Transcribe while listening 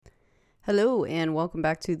Hello, and welcome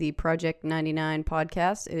back to the Project 99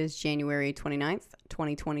 podcast. It is January 29th,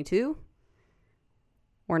 2022.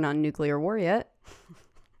 We're not in nuclear war yet.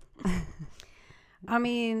 I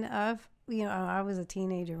mean, I was a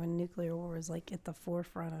teenager when nuclear war was like at the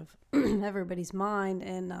forefront of everybody's mind.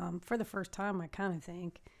 And for the first time, I kind of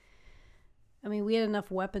think, we had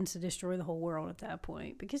enough weapons to destroy the whole world at that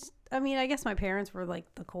point. Because, I guess my parents were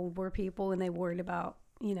like the Cold War people and they worried about,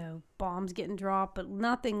 bombs getting dropped, but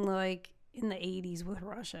nothing like in the 80s with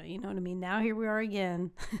Russia. You know what I mean? Now here we are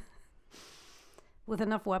again with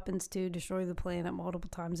enough weapons to destroy the planet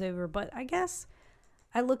multiple times over. But I guess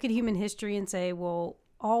I look at human history and say, well,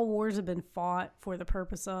 all wars have been fought for the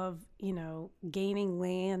purpose of, gaining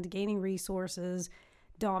land, gaining resources,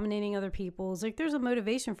 dominating other peoples. Like, there's a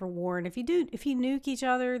motivation for war. And if you nuke each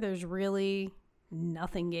other, there's really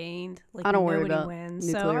nothing gained. Like, I don't worry nobody about wins.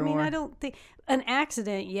 nuclear war. I don't think an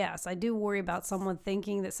accident. Yes, I do worry about someone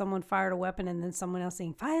thinking that someone fired a weapon and then someone else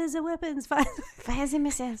saying, "Fire the weapons, fire the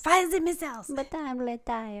missiles, fire the missiles." But I'm really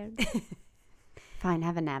tired. Fine,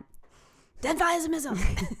 have a nap. Then fire the missiles.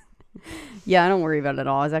 Yeah, I don't worry about it at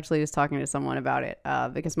all. I was actually just talking to someone about it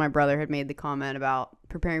because my brother had made the comment about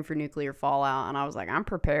preparing for nuclear fallout, and I was like, I'm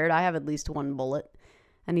prepared. I have at least one bullet.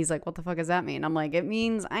 And he's like, what the fuck does that mean? I'm like, it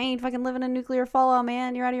means I ain't fucking living in nuclear fallout,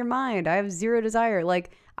 man. You're out of your mind. I have zero desire.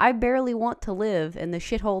 Like, I barely want to live in the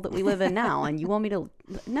shithole that we live in now. And you want me to...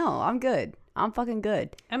 No, I'm good. I'm fucking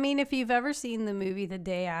good. If you've ever seen the movie The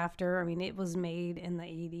Day After, it was made in the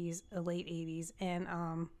 80s, late 80s.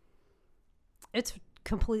 And it's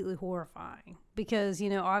completely horrifying because,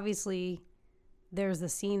 obviously... there's the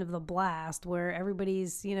scene of the blast where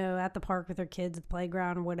everybody's, at the park with their kids at the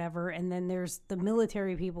playground or whatever. And then there's the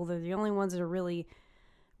military people. They're the only ones that really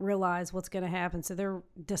realize what's going to happen. So they're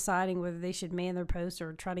deciding whether they should man their posts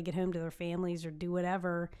or try to get home to their families or do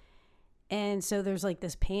whatever. And so there's like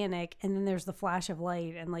this panic, and then there's the flash of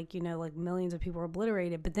light, and like millions of people are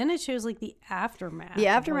obliterated. But then it shows like the aftermath. The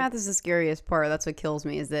aftermath is the scariest part. That's what kills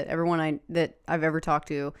me, is that everyone that I've ever talked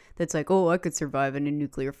to that's like, oh, I could survive in a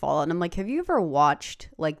nuclear fallout. And I'm like, have you ever watched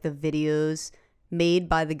like the videos made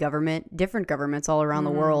by the government, different governments all around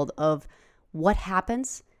the world, of what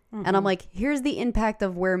happens? And I'm like, here's the impact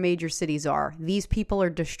of where major cities are. These people are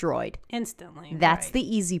destroyed Instantly. That's right.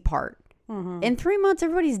 the easy part. In 3 months,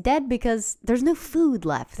 everybody's dead because there's no food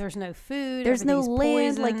left. There's no food. There's no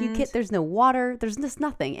land. Poisoned. There's no water. There's just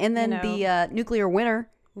nothing. And then the nuclear winter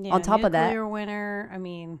on top of that. Nuclear winter.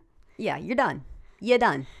 Yeah, you're done. You're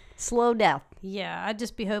done. Slow death. Yeah, I'd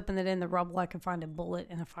just be hoping that in the rubble I could find a bullet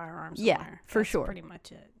and a firearm somewhere. Yeah, for sure. Pretty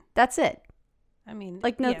much it. That's it.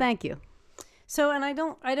 Yeah. Thank you. So, and I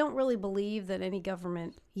don't really believe that any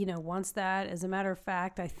government, wants that. As a matter of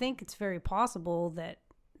fact, I think it's very possible that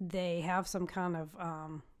they have some kind of,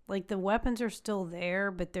 the weapons are still there,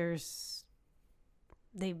 but they've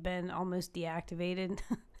been almost deactivated.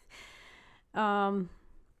 I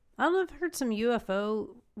don't know, I've heard some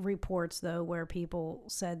UFO reports, though, where people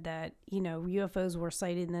said that, UFOs were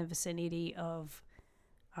sighted in the vicinity of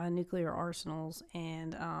nuclear arsenals,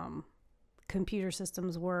 and computer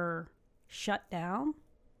systems were shut down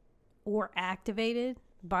or activated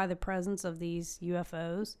by the presence of these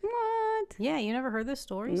UFOs. What? Yeah, you never heard those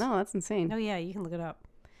stories? No, that's insane. Oh, yeah, you can look it up.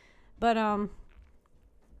 But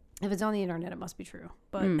if it's on the internet, it must be true.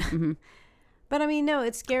 But but no,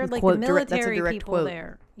 it scared like the military direct people quote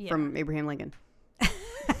there. Yeah. From Abraham Lincoln.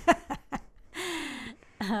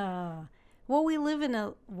 Well, we live in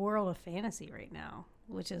a world of fantasy right now,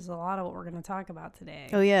 which is a lot of what we're going to talk about today.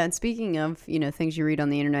 Oh, yeah. And speaking of, things you read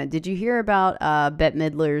on the internet, did you hear about Bette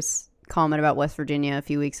Midler's comment about West Virginia a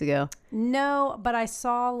few weeks ago? No, but I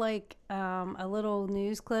saw a little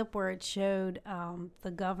news clip where it showed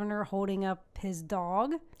the governor holding up his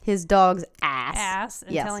dog's ass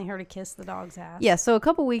and telling her to kiss the dog's ass. Yeah, so a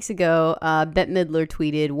couple weeks ago, Bette Midler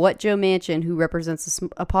tweeted, what Joe Manchin, who represents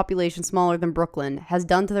a population smaller than Brooklyn, has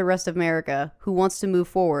done to the rest of America, who wants to move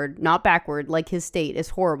forward, not backward, like his state, is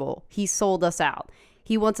horrible. He sold us out.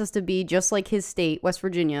 He wants us to be just like his state, West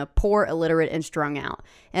Virginia, poor, illiterate, and strung out.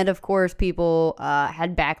 And of course, people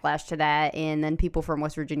had backlash to that, and then people from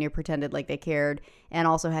West Virginia pretended like they cared and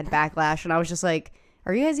also had backlash. And I was just like,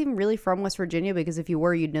 are you guys even really from West Virginia? Because if you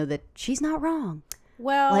were, you'd know that she's not wrong.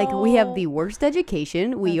 Well, we have the worst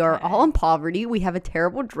education. We are all in poverty. We have a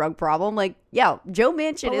terrible drug problem. Joe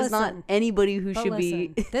Manchin is not anybody who should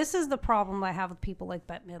be. This is the problem I have with people like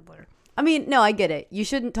Bette Midler. No, I get it. You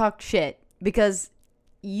shouldn't talk shit because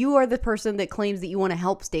you are the person that claims that you want to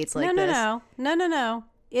help states like this. No.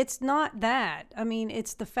 It's not that.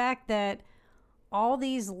 It's the fact that all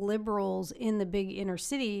these liberals in the big inner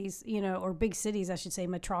cities, or big cities, I should say,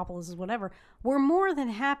 metropolises, whatever, were more than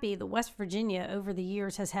happy that West Virginia over the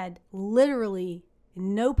years has had literally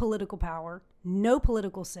no political power, no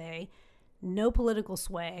political say, no political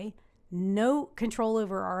sway, no control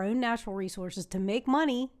over our own natural resources to make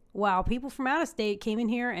money, while people from out of state came in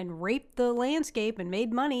here and raped the landscape and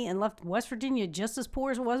made money and left West Virginia just as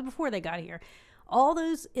poor as it was before they got here. All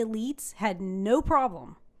those elites had no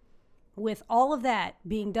problem with all of that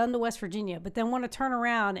being done to West Virginia, but then want to turn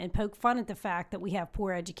around and poke fun at the fact that we have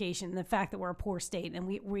poor education and the fact that we're a poor state and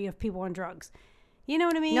we have people on drugs. You know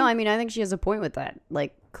what I mean? No, I mean, I think she has a point with that.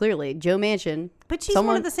 Like, clearly, Joe Manchin. But she's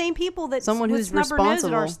one of the same people that someone who's snub her nose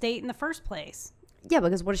at our responsible. state in the first place. Yeah,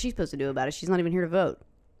 because what is she supposed to do about it? She's not even here to vote.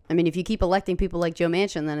 I mean, if you keep electing people like Joe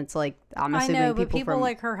Manchin, then it's like, I'm assuming I know, but people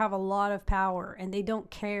like her have a lot of power, and they don't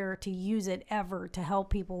care to use it ever to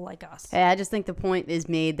help people like us. Hey, I just think the point is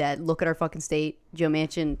made that look at our fucking state. Joe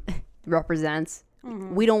Manchin represents.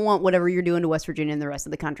 Mm-hmm. We don't want whatever you're doing to West Virginia and the rest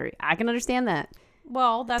of the country. I can understand that.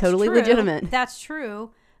 Well, that's totally true. legitimate. That's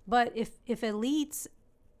true. But if elites,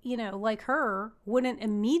 like her, wouldn't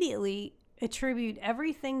immediately attribute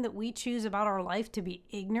everything that we choose about our life to be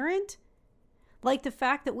ignorant, like the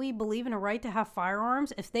fact that we believe in a right to have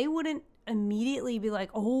firearms, if they wouldn't immediately be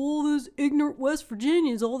like, oh, those ignorant West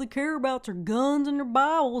Virginians, all they care about are guns and their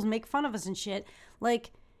Bibles, make fun of us and shit.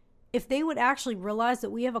 Like, if they would actually realize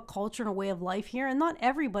that we have a culture and a way of life here, and not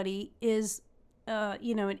everybody is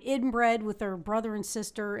an inbred with their brother and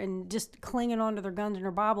sister and just clinging on to their guns and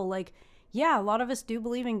their Bible. Like, yeah, a lot of us do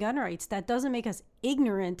believe in gun rights. That doesn't make us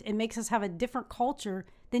ignorant. It makes us have a different culture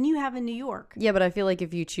than you have in New York. Yeah, but I feel like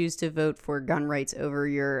if you choose to vote for gun rights over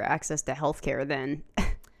your access to health care, then...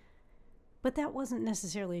 But that wasn't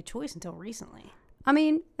necessarily a choice until recently. I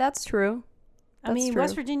mean, that's true. True.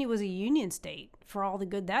 West Virginia was a union state for all the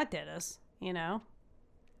good that did us,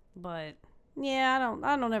 But... yeah,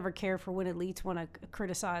 I don't ever care for when elites want to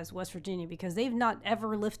criticize West Virginia, because they've not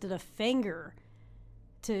ever lifted a finger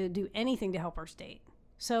to do anything to help our state.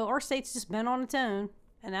 So our state's just been on its own,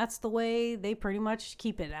 and that's the way they pretty much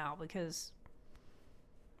keep it now, because,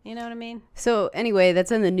 you know what I mean? So anyway,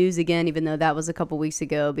 that's in the news again, even though that was a couple weeks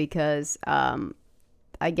ago, because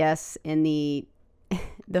I guess in the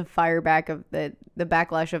fireback of the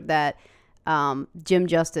backlash of that, Jim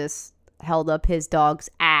Justice held up his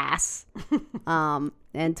dog's ass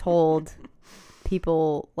and told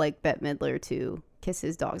people like Bette Midler to kiss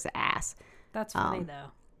his dog's ass. That's funny,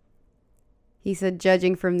 though. He said,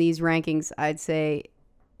 judging from these rankings, I'd say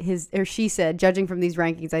she said, judging from these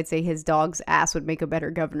rankings, I'd say his dog's ass would make a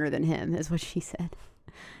better governor than him, is what she said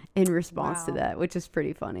in response to that, which is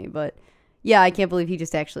pretty funny. But yeah, I can't believe he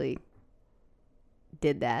just actually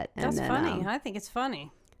did that. That's funny. I think it's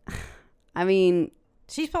funny. I mean...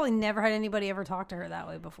 she's probably never had anybody ever talk to her that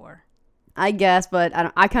way before. I guess, but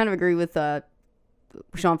I kind of agree with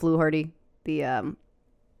Sean Fluharty, the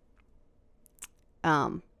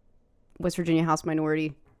West Virginia House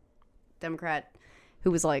Minority Democrat,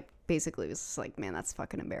 who was like, basically was just like, man, that's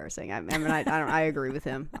fucking embarrassing. I agree with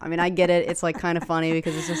him. I mean, I get it. It's like kind of funny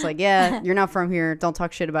because it's just like, yeah, you're not from here. Don't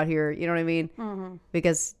talk shit about here. You know what I mean? Mm-hmm.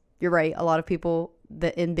 Because you're right. A lot of people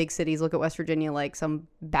that in big cities look at West Virginia like some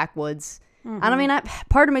backwoods. Mm-hmm. And I mean,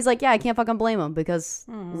 part of me is like, yeah, I can't fucking blame them, because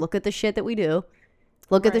look at the shit that we do.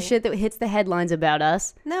 Look at the shit that hits the headlines about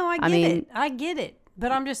us. No, I get it.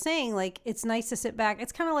 But I'm just saying, like, it's nice to sit back.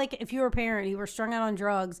 It's kind of like if you were a parent, you were strung out on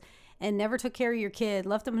drugs and never took care of your kid,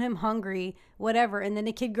 left him hungry, whatever, and then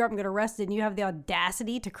the kid grew up and got arrested, and you have the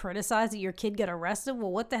audacity to criticize that your kid got arrested.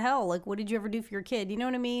 Well, what the hell? Like, what did you ever do for your kid? You know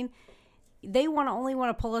what I mean? They only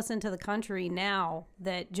want to pull us into the country now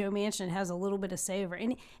that Joe Manchin has a little bit of say over.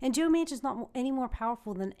 And Joe Manchin's not any more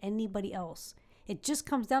powerful than anybody else. It just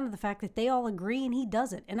comes down to the fact that they all agree and he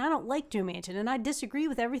doesn't. And I don't like Joe Manchin, and I disagree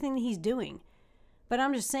with everything that he's doing. But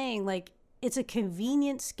I'm just saying, like, it's a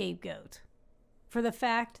convenient scapegoat for the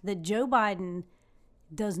fact that Joe Biden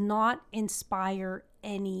does not inspire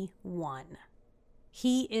anyone.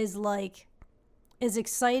 He is like... as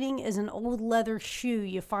exciting as an old leather shoe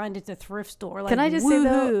you find at the thrift store. Like, can I just say,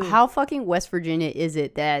 though, how fucking West Virginia is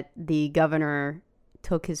it that the governor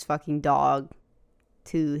took his fucking dog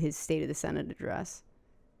to his State of the Senate address?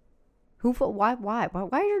 Why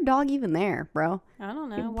is your dog even there, bro? I don't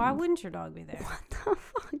know. Why wouldn't your dog be there? What the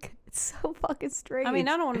fuck? It's so fucking strange. I mean,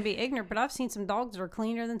 I don't want to be ignorant, but I've seen some dogs that are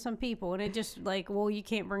cleaner than some people, and it just like, well, you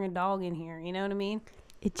can't bring a dog in here. You know what I mean?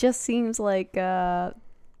 It just seems like...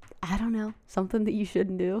 I don't know. Something that you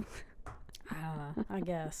shouldn't do. I don't know. I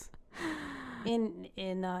guess. In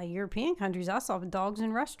European countries, I saw dogs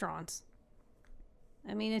in restaurants.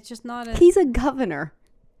 I mean, it's just not a... He's a governor.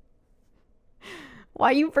 Why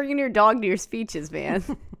are you bringing your dog to your speeches, man?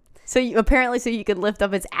 So you could lift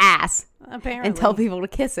up its ass Apparently. and tell people to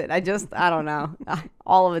kiss it. I don't know.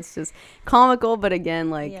 All of it's just comical, but again,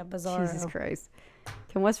 like, bizarro. Jesus Christ.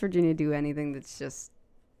 Can West Virginia do anything that's just...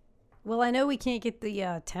 Well, I know we can't get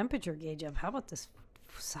the temperature gauge up. How about this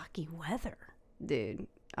sucky weather? Dude,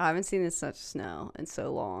 I haven't seen this much snow in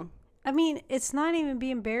so long. I mean, it's not even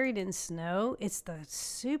being buried in snow. It's the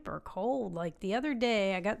super cold. Like the other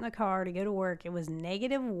day, I got in the car to go to work. It was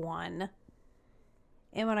 -1.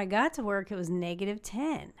 And when I got to work, it was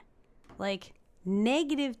 -10. Like,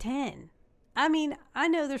 -10. I mean, I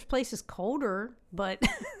know there's places colder, but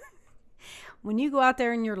when you go out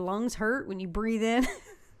there and your lungs hurt when you breathe in...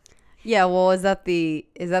 Yeah, well, is that the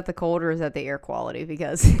cold or is that the air quality?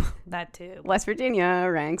 Because that too. West Virginia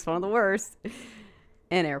ranks one of the worst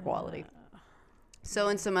in air quality. So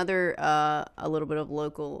in some other, a little bit of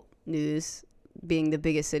local news, being the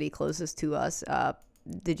biggest city closest to us,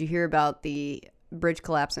 did you hear about the bridge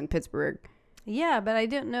collapse in Pittsburgh? Yeah, but I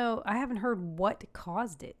didn't know. I haven't heard what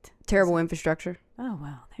caused it. Terrible infrastructure. Oh,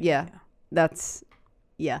 wow. Yeah,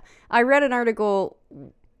 I read an article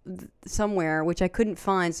somewhere, which I couldn't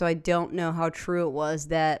find, so I don't know how true it was,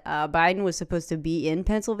 that Biden was supposed to be in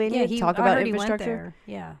Pennsylvania to talk about infrastructure. He went there.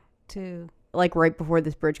 Yeah, to... Like right before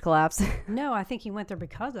this bridge collapse? No, I think he went there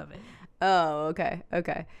because of it. Oh, okay.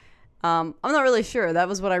 I'm not really sure. That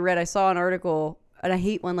was what I read. I saw an article, and I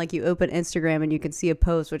hate when like you open Instagram and you can see a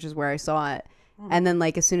post, which is where I saw it. And then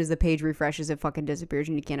like as soon as the page refreshes, it fucking disappears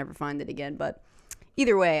and you can't ever find it again. But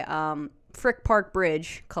either way, Frick Park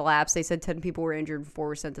Bridge collapsed. They said 10 people were injured, 4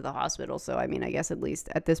 were sent to the hospital. So, I mean, I guess at least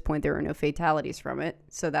at this point there were no fatalities from it.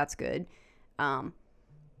 So that's good.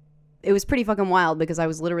 It was pretty fucking wild because I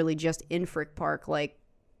was literally just in Frick Park, like,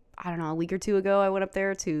 I don't know, a week or two ago. I went up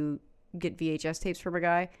there to get VHS tapes from a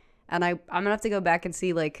guy. And I'm going to have to go back and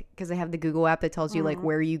see, like, because they have the Google app that tells you, like,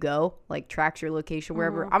 where you go, like, tracks your location,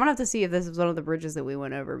 wherever. I'm going to have to see if this is one of the bridges that we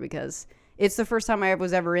went over because it's the first time I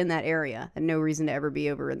was ever in that area and no reason to ever be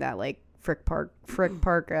over in that, like, Frick Park,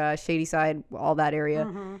 Shady Side, all that area.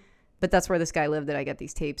 But that's where this guy lived that I got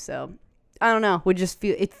these tapes, so... I don't know.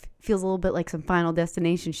 It feels a little bit like some Final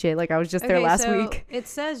Destination shit. Like I was just there last week. It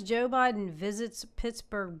says Joe Biden visits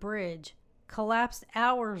Pittsburgh Bridge, collapsed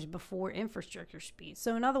hours before infrastructure speed.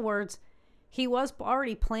 So in other words, he was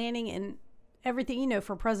already planning and everything, you know,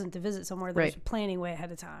 for a president to visit somewhere, there's planning way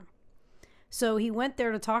ahead of time. So he went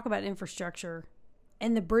there to talk about infrastructure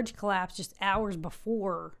and the bridge collapsed just hours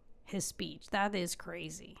before his speech. That is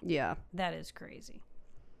crazy. Yeah. That is crazy.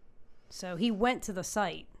 So he went to the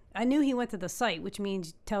site. I knew he went to the site, which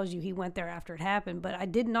means tells you he went there after it happened, but I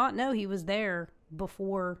did not know he was there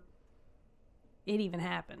before it even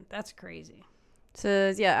happened. That's crazy.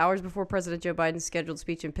 Says, hours before President Joe Biden's scheduled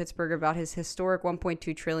speech in Pittsburgh about his historic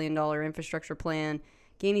 $1.2 trillion infrastructure plan,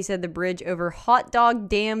 Gainey said the bridge over Hot Dog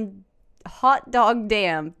Dam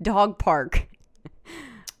Dog Park.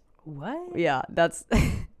 What? Yeah, that's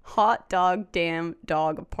Hot Dog Dam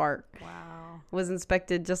Dog Park. Wow. Was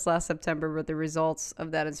inspected just last September, but the results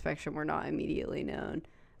of that inspection were not immediately known.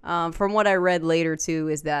 From what I read later, too,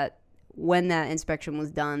 is that when that inspection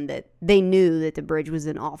was done, that they knew that the bridge was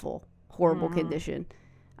in awful, horrible condition,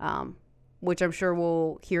 which I'm sure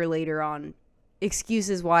we'll hear later on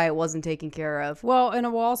excuses why it wasn't taken care of. Well,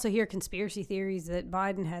 and we'll also hear conspiracy theories that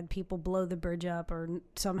Biden had people blow the bridge up or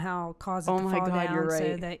somehow cause it to fall down. You're right.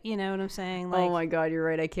 So that, you know what I'm saying? Like, oh my God, you're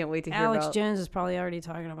right. I can't wait to hear Alex about Jones is probably already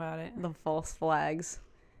talking about it. the false flags.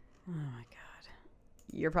 Oh my God.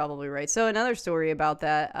 You're probably right. So another story about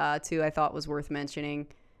that, too, I thought was worth mentioning,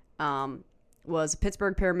 was a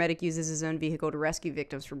Pittsburgh paramedic uses his own vehicle to rescue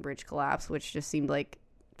victims from bridge collapse, which just seemed like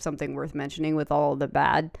something worth mentioning with all the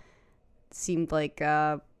bad. Seemed like,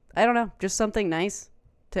 I don't know, just something nice.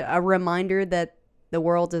 A reminder that the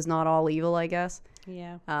world is not all evil, I guess.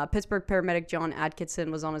 Yeah. Pittsburgh paramedic John Atkinson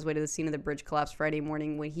was on his way to the scene of the bridge collapse Friday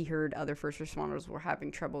morning when he heard other first responders were having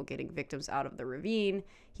trouble getting victims out of the ravine.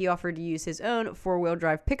 He offered to use his own four-wheel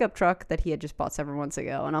drive pickup truck that he had just bought several months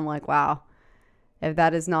ago. And I'm like, wow, if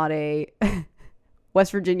that is not a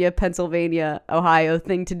West Virginia, Pennsylvania, Ohio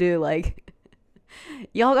thing to do, like...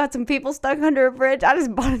 Y'all got some people stuck under a bridge. I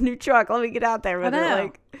just bought a new truck. Let me get out there with it.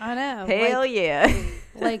 Like, I know. Hell yeah.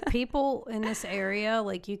 Like people in this area,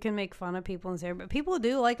 like you can make fun of people in this area, but people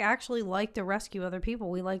do like actually like to rescue other people.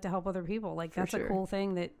 We like to help other people. Like that's a cool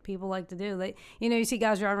thing that people like to do. Like, you know, you see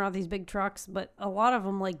guys driving around with these big trucks, but a lot of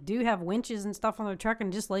them like do have winches and stuff on their truck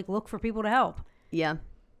and just like look for people to help. Yeah.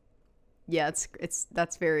 Yeah.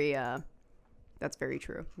 That's very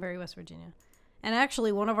true. Very West Virginia. And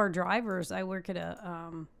actually, one of our drivers, I work at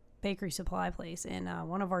a bakery supply place, and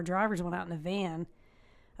one of our drivers went out in a van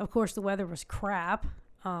of course, the weather was crap.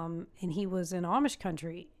 And he was in Amish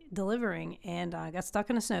country delivering and got stuck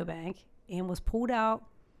in a snowbank and was pulled out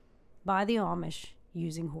by the Amish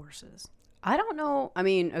using horses. I don't know. I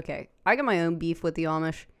mean, okay, I got my own beef with the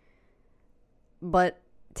Amish, but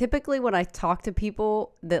typically when I talk to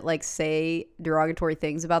people that like say derogatory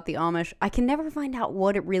things about the Amish, I can never find out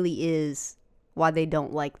what it really is, why they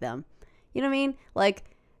don't like them. You know what I mean? Like,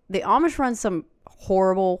 the Amish run some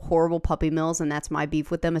horrible puppy mills, and that's my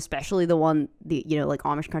beef with them, especially the one, like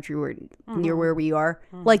Amish country near where we are,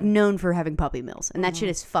 like known for having puppy mills, and that shit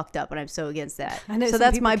is fucked up, and I'm so against that. I know. So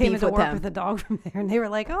that's my beef with them. With a dog from there, and they were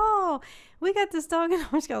like, "Oh, we got this dog," and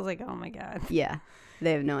Amish. I was like, "Oh my god." Yeah,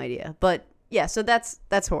 they have no idea, but yeah, so that's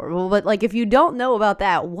horrible. But like, if you don't know about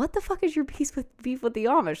that, what the fuck is your beef with the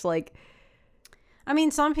Amish? Like, I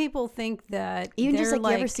mean, some people think that even just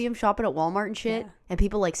like you ever see them shopping at Walmart and shit, and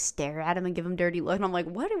people like stare at them and give them dirty look, and I'm like,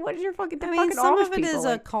 what is your fucking? Some of it is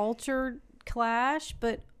a culture clash,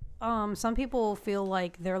 but some people feel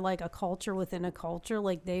like they're like a culture within a culture,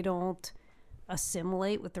 like they don't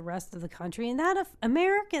assimilate with the rest of the country, and that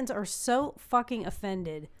Americans are so fucking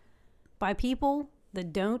offended by people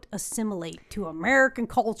that don't assimilate to American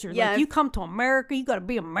culture. Yeah, like, you come to America, you got to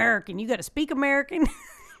be American, you got to speak American.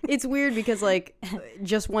 It's weird because, like,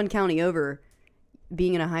 just one county over,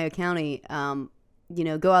 being in Ohio County,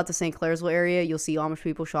 go out to St. Clairsville area, you'll see Amish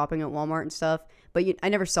people shopping at Walmart and stuff. But I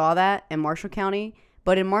never saw that in Marshall County.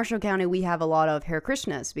 But in Marshall County, we have a lot of Hare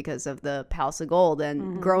Krishnas because of the Palace of Gold.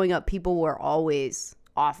 And growing up, people were always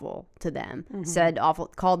awful to them. Said awful,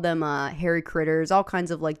 called them hairy critters, all kinds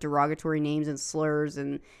of, like, derogatory names and slurs.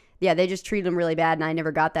 And, yeah, they just treated them really bad. And I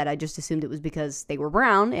never got that. I just assumed it was because they were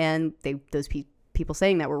brown and those people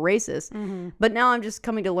saying that were racist. But now I'm just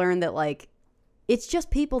coming to learn that, like, it's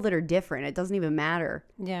just people that are different. It doesn't even matter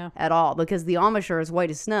at all, because the Amish are as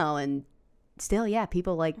white as snow, and still, yeah,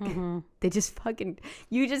 people like they just fucking,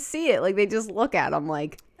 you just see it, like they just look at them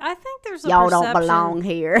like, I think there's y'all don't belong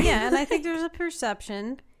here. Yeah, and I think there's a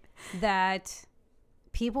perception that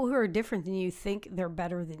people who are different than you think they're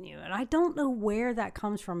better than you, and I don't know where that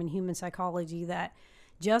comes from in human psychology, that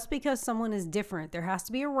just because someone is different, there has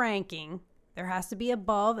to be a ranking. There has to be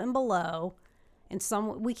above and below, and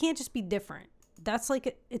we can't just be different. That's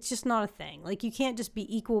like, it's just not a thing. Like, you can't just be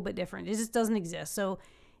equal but different. It just doesn't exist. So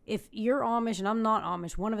if you're Amish and I'm not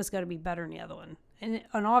Amish, one of us got to be better than the other one. And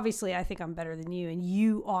obviously I think I'm better than you, and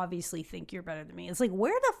you obviously think you're better than me. It's like,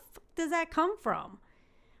 where the fuck does that come from?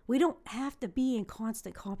 We don't have to be in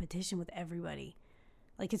constant competition with everybody.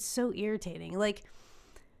 Like, it's so irritating. Like,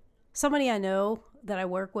 somebody I know that I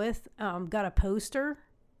work with got a poster,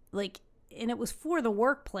 like, and it was for the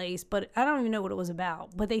workplace, but I don't even know what it was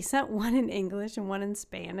about. But they sent one in English and one in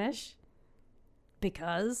Spanish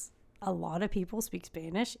because a lot of people speak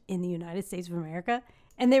Spanish in the United States of America.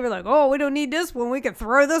 And they were like, oh, we don't need this one. We can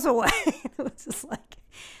throw this away. It was just like,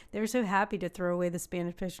 they were so happy to throw away the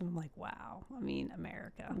Spanish picture. I'm like, wow. I mean,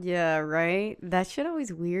 America. Yeah, right? That shit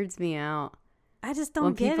always weirds me out. I just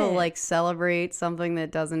don't get it. When people, like, celebrate something that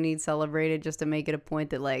doesn't need celebrated just to make it a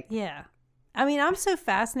point that, like... Yeah. I mean, I'm so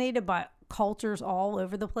fascinated by cultures all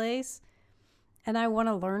over the place, and I want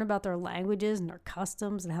to learn about their languages and their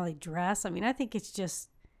customs and how they dress. I mean, I think it's just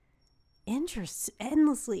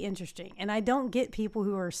endlessly interesting, and I don't get people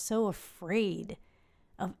who are so afraid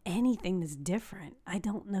of anything that's different. I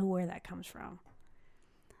don't know where that comes from.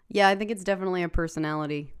 Yeah, I think it's definitely a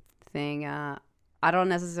personality thing. I don't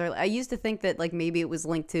necessarily... I used to think that, like, maybe it was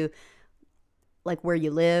linked to, like, where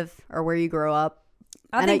you live or where you grow up.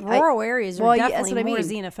 I think rural areas are definitely more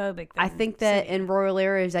xenophobic. I think that in rural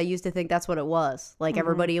areas, I used to think that's what it was. Like,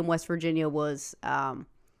 everybody in West Virginia was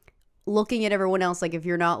looking at everyone else like, if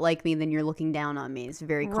you're not like me, then you're looking down on me. It's a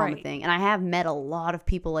very common thing. And I have met a lot of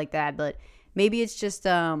people like that, but maybe it's just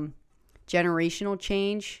generational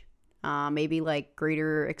change. Maybe, like,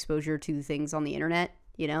 greater exposure to things on the internet,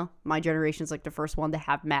 you know? My generation's, like, the first one to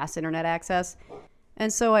have mass internet access.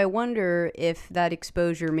 And so I wonder if that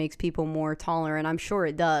exposure makes people more tolerant. I'm sure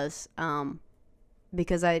it does,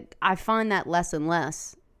 because I find that less and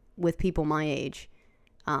less with people my age.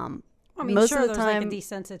 I mean, most of the time, like a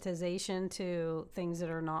desensitization to things that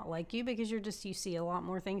are not like you, because you see a lot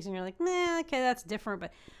more things and you're like, nah, okay, that's different.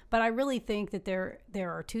 But I really think that there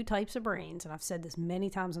are two types of brains, and I've said this many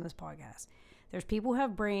times on this podcast. There's people who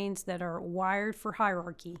have brains that are wired for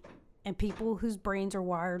hierarchy, and people whose brains are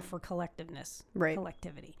wired for collectiveness,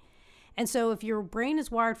 collectivity. And so if your brain is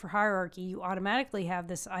wired for hierarchy, you automatically have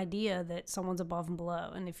this idea that someone's above and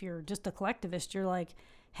below. And if you're just a collectivist, you're like,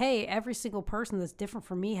 hey, every single person that's different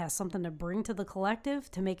from me has something to bring to the collective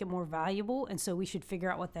to make it more valuable, and so we should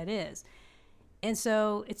figure out what that is. And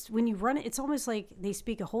so it's when you run it, it's almost like they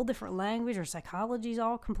speak a whole different language, or psychology's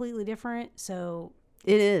all completely different. So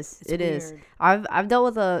it is. It weird. is. I've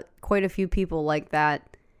dealt with quite a few people like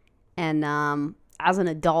that, and as an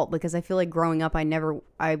adult, because I feel like growing up, I never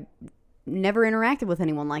interacted with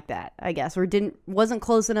anyone like that, I guess, or wasn't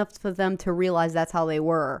close enough for them to realize that's how they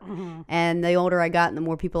were. Mm-hmm. And the older I got, and the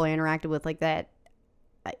more people I interacted with like that,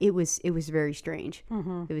 it was very strange.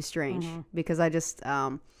 Mm-hmm. It was strange because I just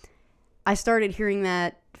I started hearing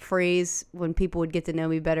that phrase when people would get to know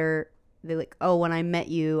me better. They're like, oh, when I met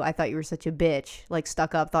you, I thought you were such a bitch, like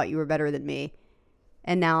stuck up, thought you were better than me.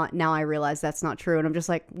 And now I realize that's not true. And I'm just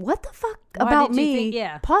like, what the fuck about me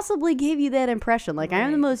possibly gave you that impression? Like, I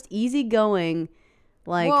am the most easygoing,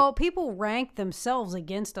 like... Well, people rank themselves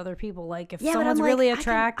against other people. Like, if someone's like, really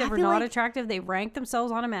attractive or not like, attractive, they rank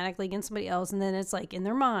themselves automatically against somebody else. And then it's like in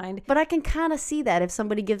their mind. But I can kind of see that if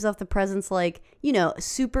somebody gives off the presence, like, you know, a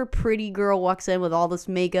super pretty girl walks in with all this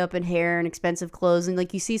makeup and hair and expensive clothes. And,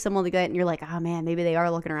 like, you see someone like that and you're like, oh, man, maybe they are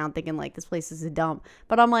looking around thinking, like, this place is a dump.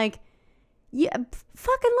 But I'm like... yeah,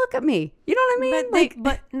 fucking look at me. You know what I mean?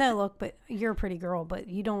 But you're a pretty girl, but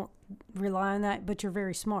you don't rely on that. But you're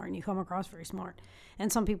very smart, and you come across very smart.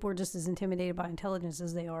 And some people are just as intimidated by intelligence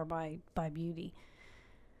as they are by beauty.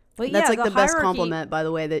 But that's like the best compliment, by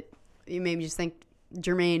the way, that you made me just think.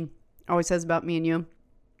 Jermaine always says about me and you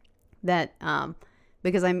that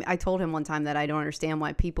because I told him one time that I don't understand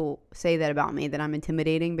why people say that about me, that I'm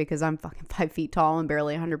intimidating because I'm fucking 5 feet tall and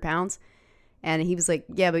barely 100 pounds. And he was like,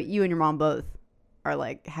 yeah, but you and your mom both are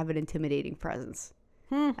like, have an intimidating presence.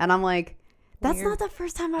 And I'm like, that's Weird. not the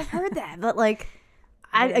first time I've heard that. But like,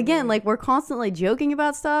 like we're constantly joking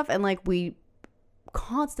about stuff. And like, we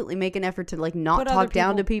constantly make an effort to like not talk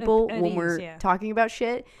down to people when we're talking about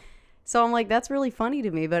shit. So I'm like, that's really funny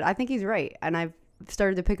to me. But I think he's right. And I've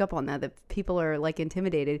started to pick up on that people are like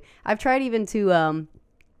intimidated. I've tried even to,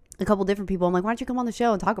 a couple different people. I'm like, why don't you come on the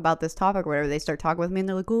show and talk about this topic or whatever? They start talking with me and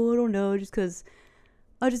they're like, oh, I don't know, just because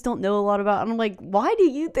I just don't know a lot about it. And I'm like, why do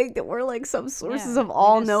you think that we're like some sources of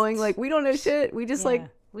all knowing? Like, we don't know shit. We just like,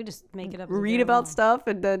 we just make it up. Read about stuff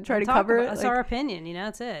and then try to cover it. It's our opinion, you know,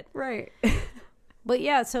 that's it. Right. But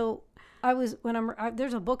yeah, so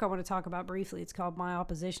there's a book I want to talk about briefly. It's called My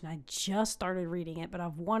Opposition. I just started reading it, but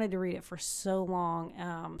I've wanted to read it for so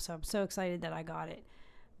long. So I'm so excited that I got it.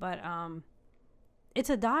 But, it's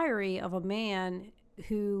a diary of a man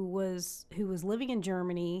who was living in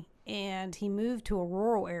Germany, and he moved to a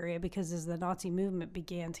rural area because as the Nazi movement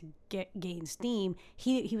began to gain steam,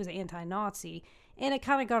 he was anti-Nazi, and it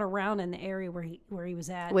kind of got around in the area where he was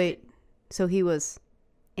at. Wait, so he was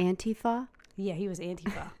Antifa? Yeah, he was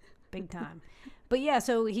Antifa, big time. But yeah,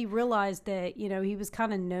 so he realized that, you know, he was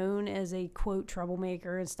kind of known as a, quote,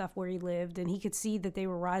 troublemaker and stuff where he lived, and he could see that they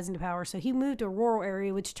were rising to power. So he moved to a rural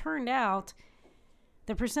area, which turned out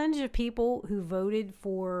the percentage of people who voted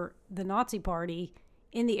for the Nazi Party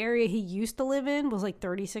in the area he used to live in was like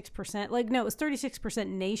 36%. Like, no, it was 36%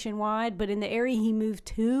 nationwide, but in the area he moved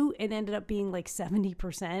to, it ended up being like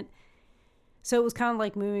 70%. So it was kind of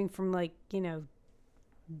like moving from like, you know,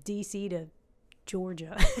 DC to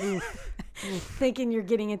Georgia, thinking you're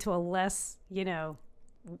getting into a less, you know,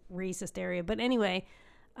 racist area. But anyway,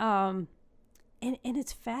 And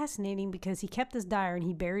it's fascinating because he kept this diary and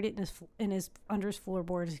he buried it in his under his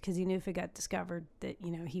floorboards because he knew if it got discovered that, you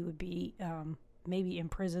know, he would be maybe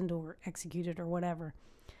imprisoned or executed or whatever.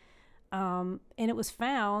 And it was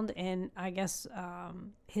found, and I guess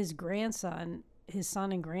his son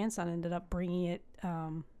and grandson ended up bringing it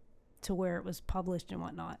to where it was published and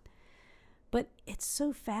whatnot. But it's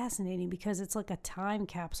so fascinating because it's like a time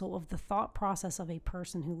capsule of the thought process of a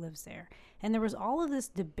person who lives there. And there was all of this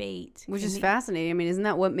debate. Which is fascinating. I mean, isn't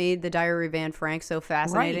that what made the Diary of Anne Frank so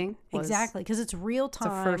fascinating? Right, exactly, because it's real time.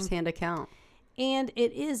 It's a first-hand account. And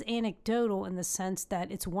it is anecdotal in the sense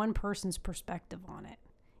that it's one person's perspective on it.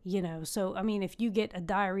 You know, so, I mean, if you get a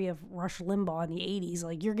diary of Rush Limbaugh in the 80s,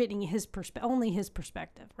 like, you're getting only his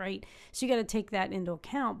perspective, right? So you got to take that into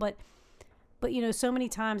account. But, you know, so many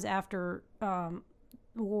times after World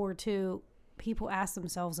War II, people ask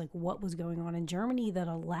themselves, like, what was going on in Germany that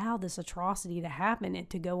allowed this atrocity to happen and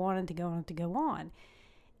to go on and to go on and to go on.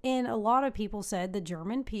 And a lot of people said the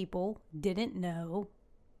German people didn't know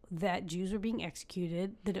that Jews were being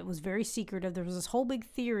executed, that it was very secretive. There was this whole big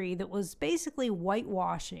theory that was basically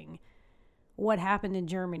whitewashing what happened in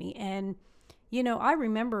Germany. And, you know, I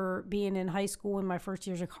remember being in high school in my first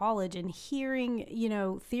years of college and hearing, you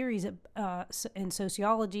know, theories in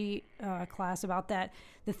sociology class about that.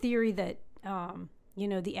 The theory that, you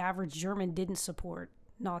know, the average German didn't support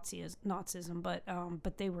Nazism,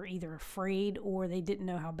 but they were either afraid or they didn't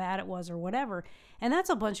know how bad it was or whatever. And that's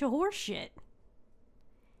a bunch of horse shit.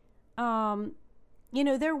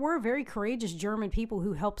 There were very courageous German people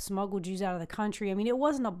who helped smuggle Jews out of the country. I mean, it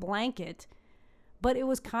wasn't a blanket, but it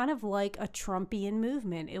was kind of like a Trumpian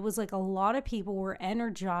movement. It was like a lot of people were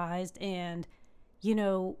energized, and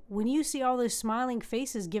when you see all those smiling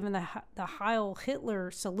faces giving the Heil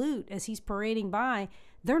Hitler salute as he's parading by,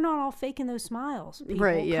 they're not all faking those smiles. People.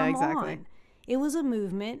 Right, yeah, Come exactly. on. It was a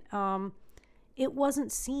movement. It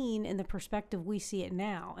wasn't seen in the perspective we see it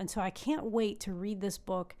now. And so I can't wait to read this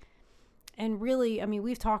book. And really, I mean,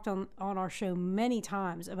 we've talked on our show many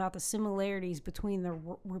times about the similarities between the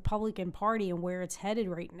Republican Party and where it's headed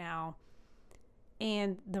right now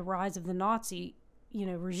and the rise of the Nazi,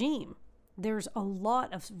 regime. There's a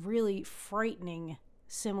lot of really frightening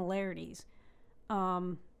similarities.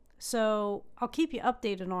 So I'll keep you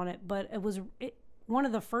updated on it, but it was one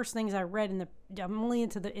of the first things I read I'm only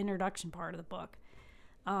into the introduction part of the book.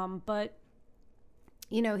 But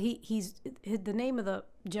he's the name of the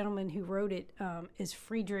gentleman who wrote it is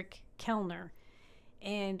Friedrich Kellner.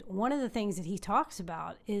 And one of the things that he talks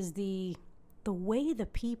about is the way the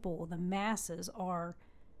people, the masses, are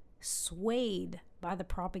swayed by the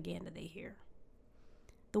propaganda they hear.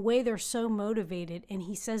 The way they're so motivated, and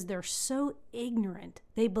he says they're so ignorant,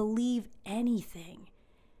 they believe anything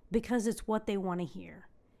because it's what they want to hear.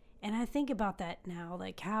 And I think about that now,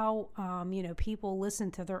 like how, people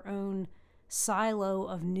listen to their own silo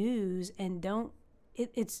of news and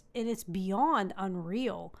it's beyond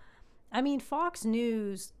unreal. I mean, Fox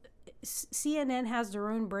News, CNN has their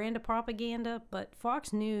own brand of propaganda, but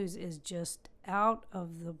Fox News is just out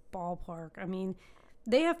of the ballpark. I mean,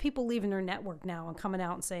 they have people leaving their network now and coming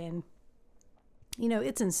out and saying,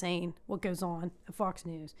 it's insane what goes on at Fox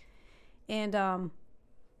News. And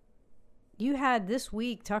you had this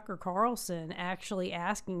week Tucker Carlson actually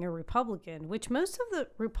asking a Republican, which most of the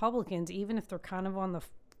Republicans, even if they're kind of on the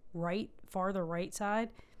farther right side,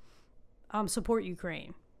 support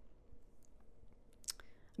Ukraine.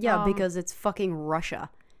 Yeah, because it's fucking Russia.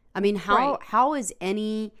 I mean, how is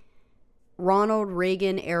any Ronald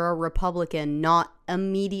Reagan era Republican not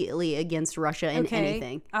immediately against Russia in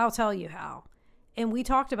anything? I'll tell you how. And we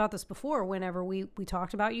talked about this before whenever we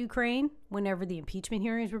talked about Ukraine, whenever the impeachment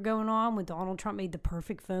hearings were going on, when Donald Trump made the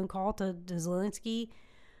perfect phone call to Zelensky,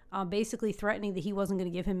 basically threatening that he wasn't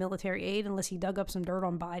going to give him military aid unless he dug up some dirt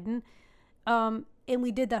on Biden. And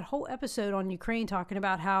we did that whole episode on Ukraine talking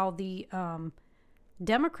about how the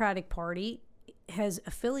Democratic Party has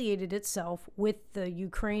affiliated itself with the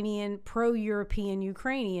Ukrainian, pro-European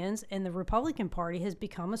Ukrainians, and the Republican Party has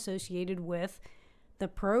become associated with the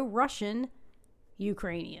pro-Russian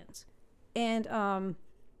Ukrainians. And all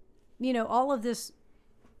of this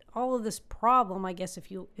problem, I guess,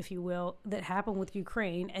 if you will, that happened with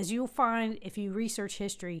Ukraine, as you'll find if you research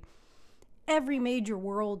history, every major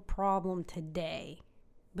world problem today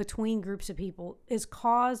between groups of people is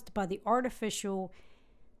caused by the artificial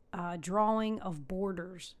drawing of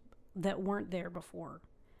borders that weren't there before.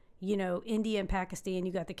 India and Pakistan,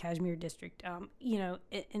 you got the Kashmir district.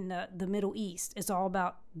 In the Middle East, it's all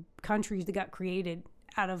about countries that got created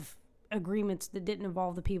out of agreements that didn't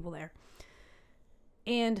involve the people there.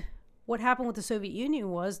 And what happened with the Soviet Union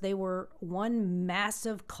was they were one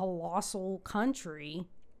massive, colossal country,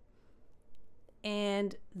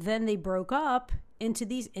 and then they broke up into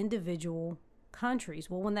these individual countries.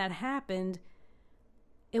 Well, when that happened,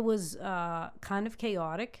 it was kind of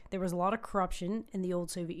chaotic. There was a lot of corruption in the old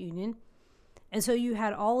Soviet Union. And so you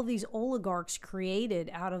had all of these oligarchs created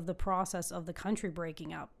out of the process of the country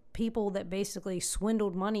breaking up. People that basically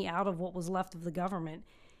swindled money out of what was left of the government.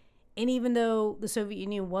 And even though the Soviet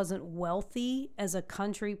Union wasn't wealthy as a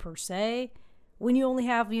country per se, when you only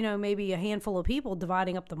have, maybe a handful of people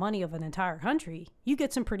dividing up the money of an entire country, you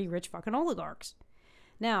get some pretty rich fucking oligarchs.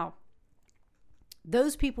 Now,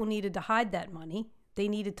 those people needed to hide that money. They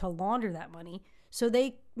needed to launder that money. So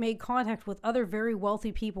they made contact with other very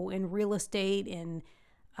wealthy people in real estate and,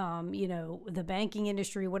 the banking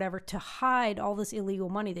industry, whatever, to hide all this illegal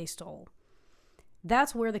money they stole.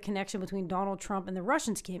 That's where the connection between Donald Trump and the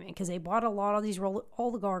Russians came in, because they bought a lot of these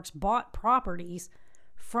oligarchs, bought properties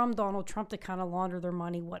from Donald Trump to kind of launder their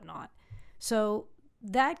money, whatnot. So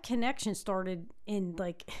that connection started in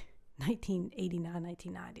 1989,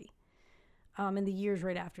 1990, and the years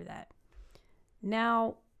right after that.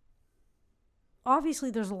 Now, obviously,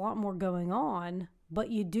 there's a lot more going on, but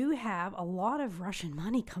you do have a lot of Russian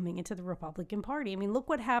money coming into the Republican Party. I mean, look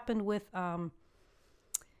what happened with, Igor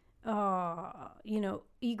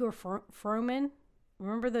Fruman.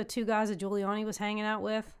 Remember the two guys that Giuliani was hanging out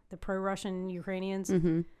with, the pro-Russian Ukrainians?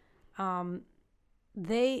 Mm-hmm.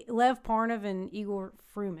 Lev Parnov and Igor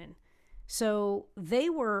Fruman. So they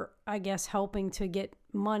were, I guess, helping to get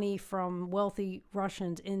money from wealthy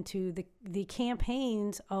Russians into the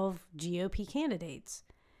campaigns of GOP candidates.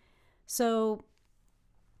 So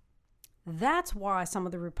that's why some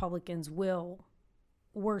of the Republicans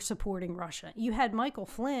were supporting Russia. You had Michael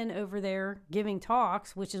Flynn over there giving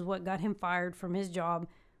talks, which is what got him fired from his job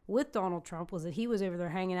with Donald Trump, was that he was over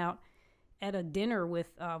there hanging out at a dinner with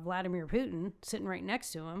Vladimir Putin, sitting right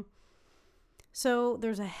next to him. So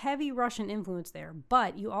there's a heavy Russian influence there.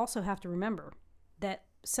 But you also have to remember that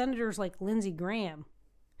senators like Lindsey Graham,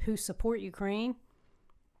 who support Ukraine,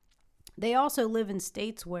 they also live in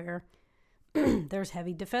states where there's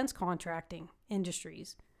heavy defense contracting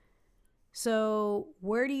industries. So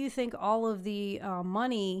where do you think all of the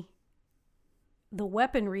money, the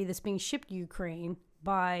weaponry that's being shipped to Ukraine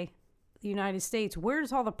by the United States, where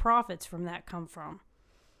does all the profits from that come from?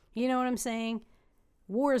 You know what I'm saying?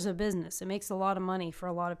 War is a business. It makes a lot of money for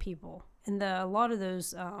a lot of people. And a lot of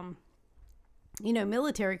those,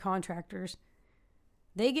 military contractors,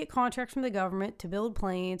 they get contracts from the government to build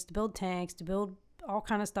planes, to build tanks, to build all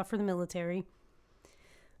kind of stuff for the military.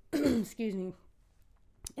 Excuse me.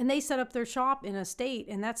 And they set up their shop in a state,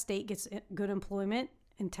 and that state gets good employment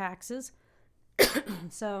and taxes.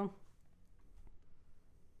 So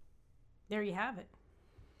there you have it.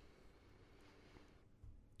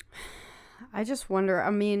 I just wonder, I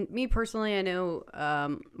mean, me personally, I know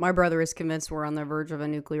my brother is convinced we're on the verge of a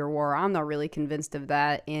nuclear war. I'm not really convinced of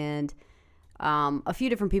that. And a few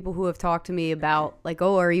different people who have talked to me about, like,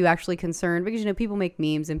 oh, are you actually concerned? Because, people make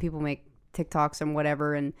memes and people make TikToks and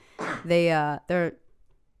whatever, and they're,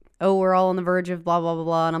 oh, we're all on the verge of blah, blah, blah,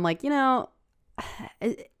 blah. And I'm like,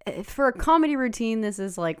 for a comedy routine, this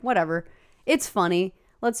is like, whatever. It's funny.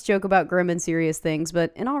 Let's joke about grim and serious things.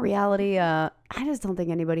 But in all reality, I just don't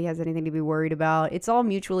think anybody has anything to be worried about. It's all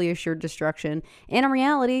mutually assured destruction. And in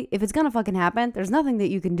reality, if it's going to fucking happen, there's nothing that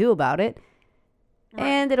you can do about it. Right.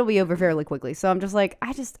 And it'll be over fairly quickly. So I'm just like,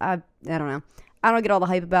 I don't know. I don't get all the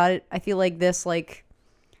hype about it. I feel like this, like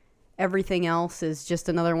everything else, is just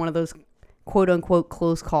another one of those quote unquote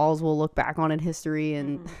close calls we'll look back on in history.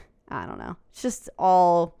 And I don't know. It's just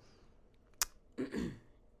all...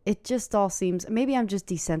 It just all seems, maybe I'm just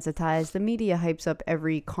desensitized. The media hypes up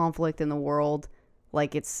every conflict in the world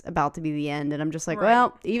like it's about to be the end. And I'm just like, right.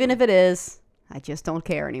 Well, even if it is, I just don't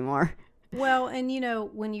care anymore. Well, and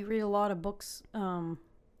when you read a lot of books on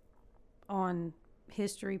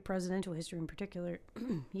history, presidential history in particular,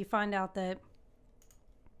 you find out that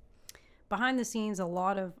behind the scenes, a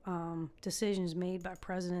lot of decisions made by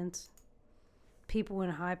presidents, people in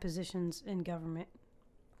high positions in government,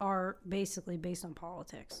 are basically based on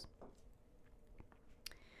politics.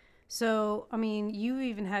 So, I mean, you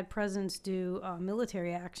even had presidents do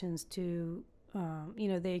military actions to,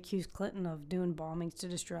 they accused Clinton of doing bombings to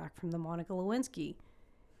distract from the Monica Lewinsky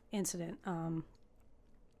incident.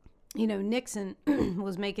 Nixon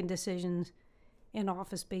was making decisions in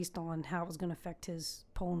office based on how it was going to affect his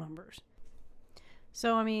poll numbers.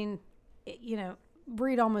 So, I mean,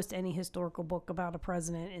 read almost any historical book about a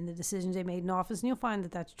president and the decisions they made in office, and you'll find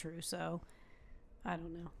that that's true. So, I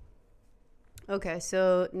don't know. Okay,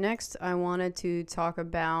 so next I wanted to talk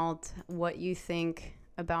about what you think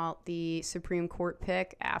about the Supreme Court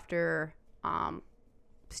pick after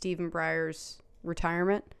Stephen Breyer's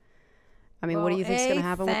retirement. I mean, what do you think is going to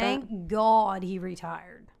happen with that? Thank God he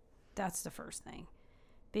retired. That's the first thing.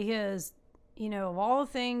 Because, of all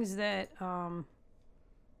the things that,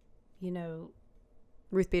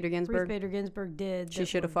 Ruth Bader Ginsburg did. She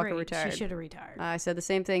should have fucking retired. She should have retired. I said the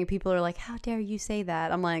same thing. People are like, how dare you say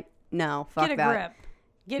that? I'm like, no, fuck that.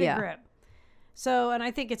 Get a grip. So, and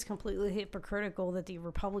I think it's completely hypocritical that the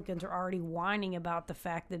Republicans are already whining about the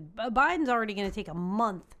fact that Biden's already going to take a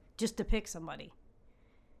month just to pick somebody.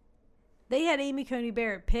 They had Amy Coney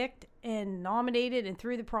Barrett picked and nominated and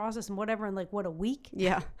through the process and whatever in a week?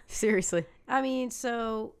 Yeah, seriously. I mean,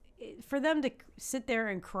 so for them to sit there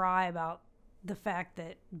and cry about the fact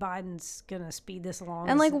that Biden's gonna speed this along,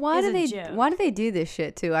 and why do they do this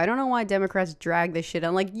shit too? I don't know why Democrats drag this shit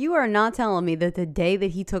on. Like, you are not telling me that the day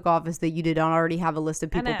that he took office that you did not already have a list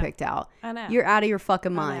of people picked out. I know. You're out of your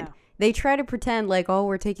fucking mind. They try to pretend like, oh,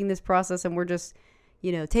 we're taking this process and we're just,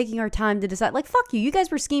 taking our time to decide. Like, fuck you. You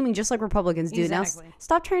guys were scheming just like Republicans do. Exactly. Now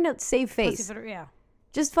stop trying to save face.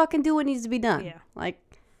 Just fucking do what needs to be done. Yeah.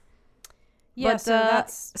 Yeah, but so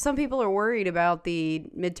some people are worried about the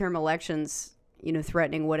midterm elections,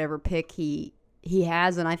 threatening whatever pick he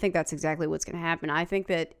has, and I think that's exactly what's going to happen. I think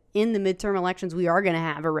that in the midterm elections, we are going to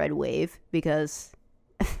have a red wave because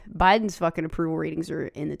Biden's fucking approval ratings are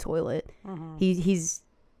in the toilet. Mm-hmm. He's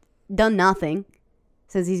done nothing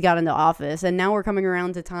since he's got into office. And now we're coming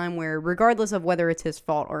around to a time where, regardless of whether it's his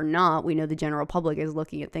fault or not, we know the general public is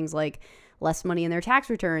looking at things like less money in their tax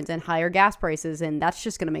returns and higher gas prices, and that's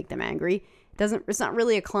just going to make them angry. It's not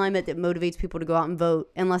really a climate that motivates people to go out and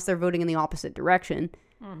vote unless they're voting in the opposite direction.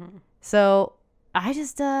 Mm-hmm. So I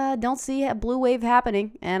just don't see a blue wave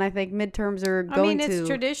happening, and I think midterms are going to... it's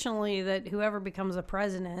traditionally that whoever becomes a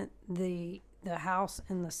president, the House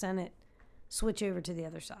and the Senate switch over to the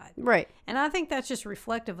other side. Right. And I think that's just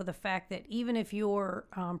reflective of the fact that even if you're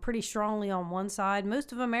pretty strongly on one side,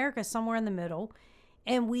 most of America is somewhere in the middle,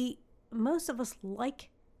 and most of us like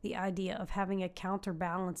the idea of having a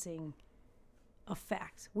counterbalancing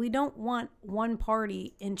effect. We don't want one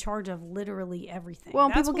party in charge of literally everything. Well,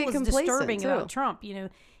 that's people what get was complacent disturbing too. about Trump. You know,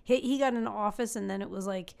 he got into office, and then it was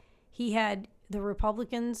like he had the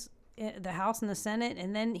Republicans, the House and the Senate,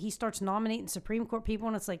 and then he starts nominating Supreme Court people,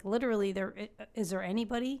 and it's like literally, is there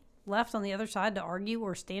anybody left on the other side to argue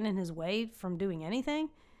or stand in his way from doing anything?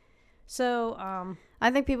 So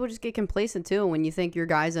I think people just get complacent too. When you think your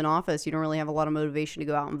guy's in office, you don't really have a lot of motivation to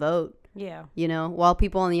go out and vote. Yeah. You know, while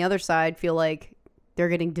people on the other side feel like they're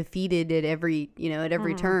getting defeated at every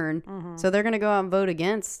turn. Mm-hmm. So they're going to go out and vote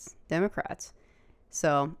against Democrats.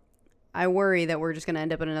 So I worry that we're just going to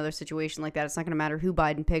end up in another situation like that. It's not going to matter who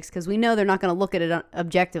Biden picks, because we know they're not going to look at it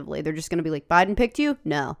objectively. They're just going to be like, Biden picked you?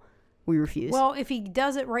 No, we refuse. Well, if he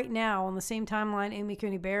does it right now on the same timeline Amy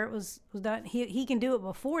Coney Barrett was done, he can do it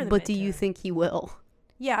before the But midterm. do you think he will?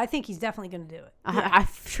 Yeah, I think he's definitely going to do it. Yeah. I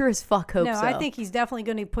sure as fuck hope so. No, I think he's definitely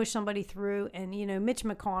going to push somebody through. And, you know, Mitch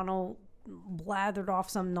McConnell blathered off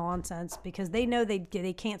some nonsense because they know they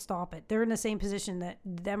can't stop it. They're in the same position that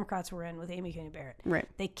the Democrats were in with Amy Coney Barrett. Right.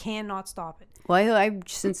 They cannot stop it. Well, I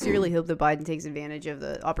sincerely hope that Biden takes advantage of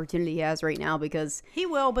the opportunity he has right now, because he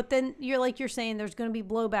will. But then you're saying there's going to be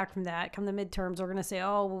blowback from that. Come the midterms, they're going to say,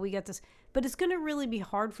 oh, well, we got this. But it's going to really be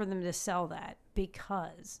hard for them to sell that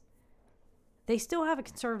because they still have a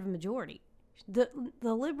conservative majority. The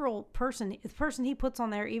liberal person, the person he puts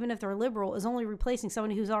on there, even if they're liberal, is only replacing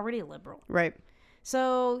somebody who's already a liberal. Right.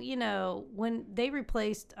 So, you know, when they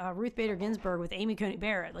replaced Ruth Bader Ginsburg with Amy Coney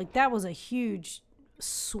Barrett, like that was a huge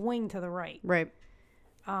swing to the right. Right.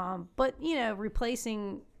 But, you know,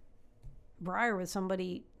 replacing Breyer with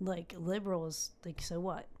somebody like liberal is like, so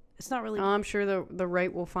what? It's not really... I'm sure the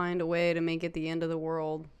right will find a way to make it the end of the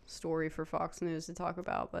world story for Fox News to talk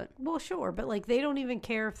about, but... Well, sure, but like they don't even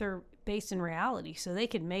care if they're based in reality, so they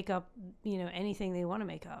could make up, you know, anything they want to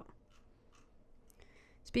make up.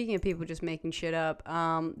 Speaking of people just making shit up,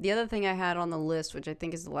 the other thing I had on the list, which I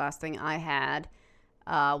think is the last thing I had,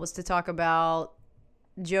 was to talk about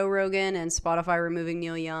Joe Rogan and Spotify removing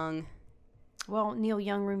Neil Young. Well, Neil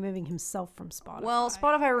Young removing himself from Spotify. Well,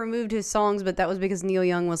 Spotify removed his songs, but that was because Neil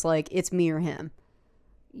Young was like, "It's me or him."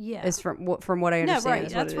 Yeah, it's from what I understand. No, right,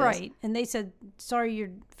 is that's what it right. And they said, "Sorry,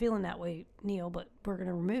 you're feeling that way, Neil, but we're going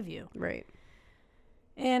to remove you." Right.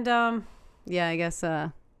 And yeah, I guess.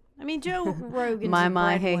 I mean, Joe Rogan's my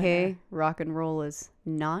a hey breadwinner. hey, rock and roll is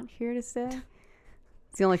not here to stay.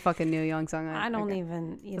 It's the only fucking Neil Young song I don't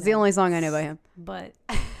even. It's the only song I know by him. But.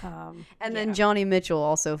 And then Joni Mitchell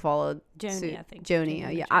also followed Joni, suit. I think.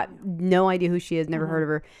 Joni, yeah. I no idea who she is. Never heard of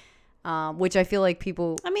her. Which I feel like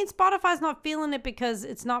people... I mean, Spotify's not feeling it because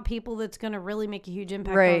it's not people that's going to really make a huge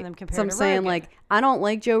impact on them compared so I'm to saying, Rogan. like, I don't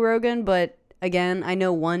like Joe Rogan, but again, I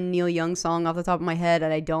know one Neil Young song off the top of my head,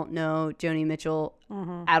 and I don't know Joni Mitchell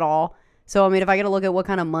at all. So, I mean, if I got to look at what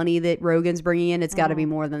kind of money that Rogan's bringing in, it's got to be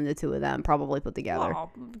more than the two of them probably put together.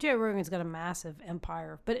 Well, Joe Rogan's got a massive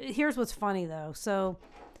empire. But here's what's funny, though. So...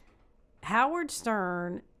 Howard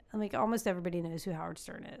Stern, like almost everybody knows who Howard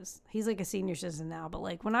Stern is. He's like a senior citizen now, but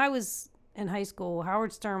like when I was in high school,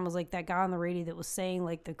 Howard Stern was like that guy on the radio that was saying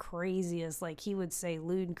like the craziest, like he would say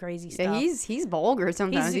lewd and crazy stuff. Yeah, he's vulgar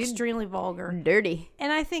sometimes. He's extremely vulgar. Dirty.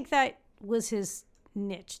 And I think that was his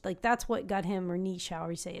niche. Like that's what got him, or niche,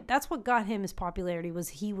 however you say it. That's what got him his popularity, was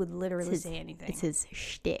he would literally say anything. It's his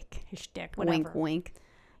shtick. His shtick, whatever. Wink, wink.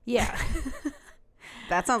 Yeah.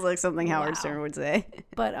 That sounds like something Howard Stern would say.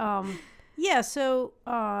 But, yeah, so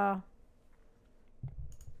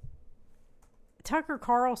Tucker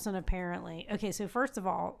Carlson apparently. Okay, so first of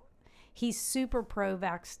all, he's super pro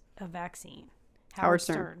vaccine. Howard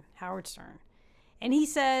Stern. And he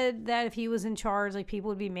said that if he was in charge, like people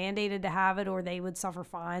would be mandated to have it, or they would suffer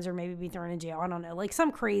fines, or maybe be thrown in jail. I don't know, like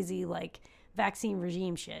some crazy like vaccine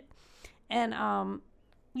regime shit. And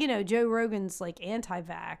you know, Joe Rogan's like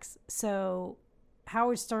anti-vax, so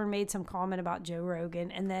Howard Stern made some comment about Joe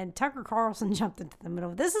Rogan, and then Tucker Carlson jumped into the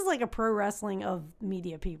middle. This is like a pro wrestling of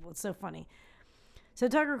media people. It's so funny. So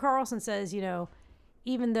Tucker Carlson says, you know,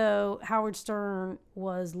 even though Howard Stern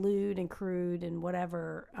was lewd and crude and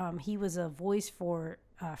whatever, he was a voice for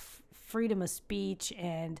freedom of speech,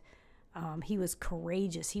 and he was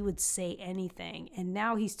courageous. He would say anything. And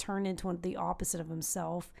now he's turned into the opposite of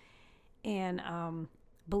himself, and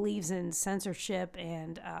believes in censorship,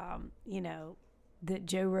 and that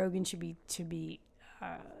Joe Rogan should be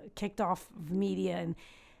kicked off of media. And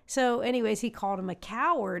so anyways, he called him a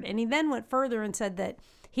coward, and he then went further and said that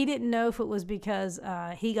he didn't know if it was because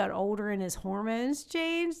he got older and his hormones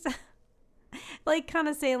changed. Like, kind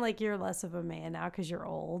of saying, like, you're less of a man now because you're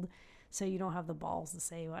old, so you don't have the balls to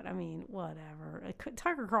say what. I mean, whatever.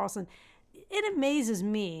 Tucker Carlson, it amazes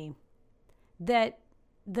me that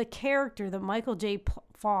the character that Michael J.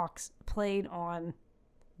 Fox played on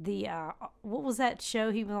the, what was that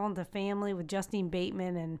show he was on, The Family, with Justine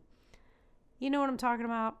Bateman, and you know what I'm talking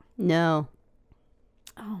about? No.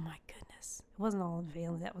 Oh, my goodness. It wasn't All in the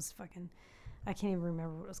Family. That was fucking, I can't even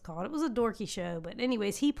remember what it was called. It was a dorky show. But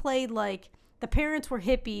anyways, he played, like, the parents were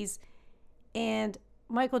hippies, and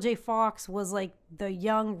Michael J. Fox was, like, the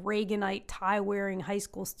young Reaganite tie-wearing high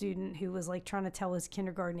school student who was, like, trying to tell his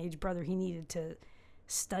kindergarten-age brother he needed to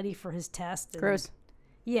study for his test. And, Gross.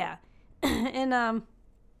 yeah. And,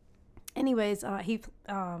 anyways,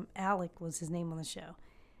 Alec was his name on the show.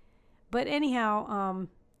 But anyhow,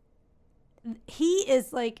 he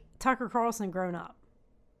is like Tucker Carlson grown up.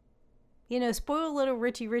 You know, spoiled little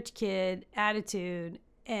Richie Rich kid attitude.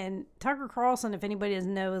 And Tucker Carlson, if anybody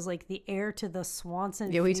doesn't know, is like the heir to the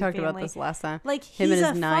Swanson. Yeah, we talked family. about this last time. Like, Him he's and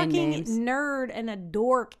his a 9 fucking names. nerd and a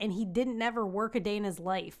dork, and he didn't never work a day in his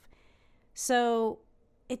life. So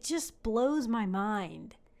it just blows my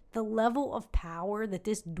mind, the level of power that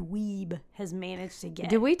this dweeb has managed to get.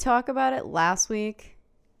 Did we talk about it last week?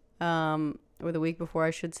 Or the week before,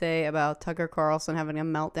 I should say, about Tucker Carlson having a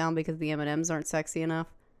meltdown because the M&Ms aren't sexy enough?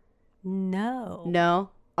 No.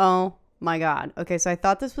 No? Oh my God. Okay, so I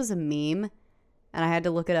thought this was a meme, and I had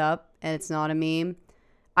to look it up, and it's not a meme.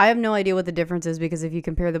 I have no idea what the difference is, because if you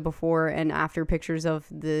compare the before and after pictures of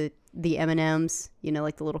the M&Ms, you know,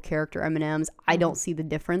 like the little character M&Ms, I don't see the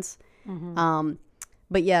difference. Mm-hmm.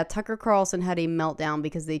 But yeah, Tucker Carlson had a meltdown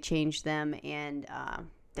because they changed them, and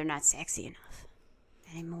they're not sexy enough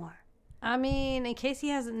anymore. I mean, in case he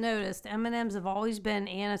hasn't noticed, M&Ms have always been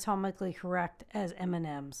anatomically correct as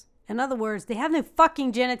M&Ms. In other words, they have no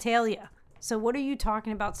fucking genitalia. So what are you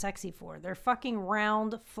talking about sexy for? They're fucking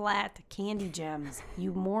round, flat candy gems,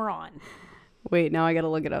 you moron. Wait, now I gotta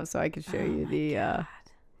look it up so I can show you the...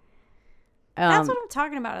 That's what I'm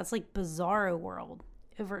talking about. It's like Bizarro World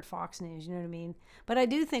over at Fox News, you know what I mean? But I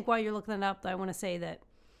do think while you're looking it up, I want to say that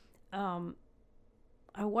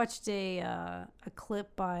I watched a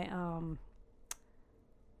clip by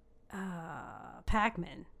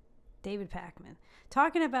Pakman, David Pakman,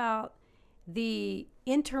 talking about the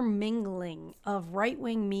intermingling of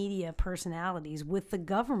right-wing media personalities with the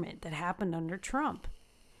government that happened under Trump.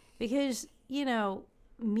 Because, you know,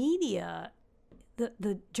 media,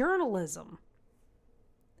 the journalism,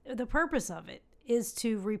 the purpose of it is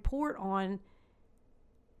to report on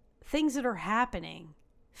things that are happening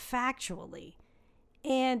factually.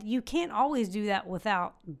 And you can't always do that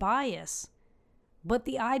without bias. But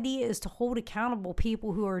the idea is to hold accountable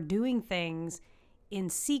people who are doing things in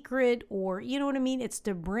secret, or, you know what I mean? It's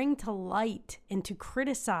to bring to light and to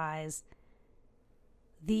criticize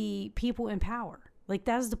the people in power. Like,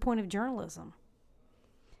 that is the point of journalism.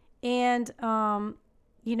 And,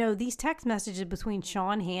 you know, these text messages between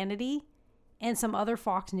Sean Hannity and some other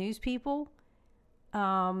Fox News people,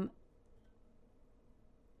 that's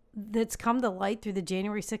come to light through the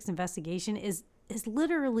January 6th investigation is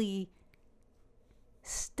literally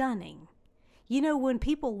stunning. You know, when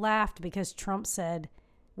people laughed because Trump said,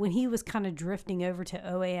 when he was kind of drifting over to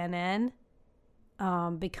OANN,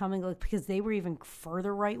 becoming like, because they were even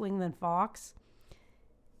further right-wing than Fox,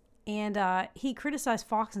 and he criticized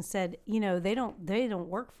Fox and said, you know, they don't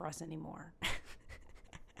work for us anymore.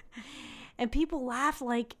 And people laughed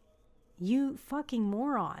like, you fucking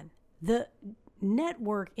moron. The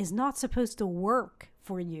network is not supposed to work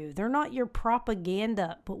for you. They're not your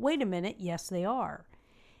propaganda. But wait a minute, yes, they are.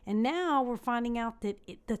 And now we're finding out that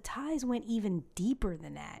the ties went even deeper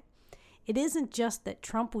than that. It isn't just that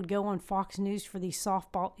Trump would go on Fox News for these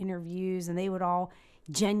softball interviews and they would all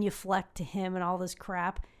genuflect to him and all this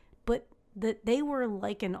crap, but that they were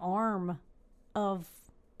like an arm of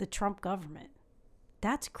the Trump government.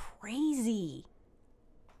 That's crazy.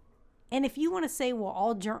 And if you want to say, well,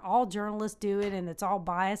 all journalists do it and it's all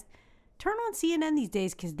biased, turn on CNN these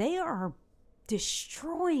days, because they are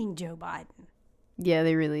destroying Joe Biden. Yeah,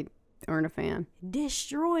 they really Aren't a fan.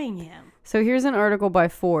 Destroying him. So here's an article by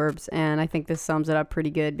Forbes, and I think this sums it up pretty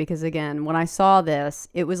good because, again, when I saw this,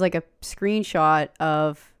 it was like a screenshot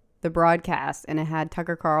of the broadcast, and it had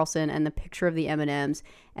Tucker Carlson and the picture of the M&Ms,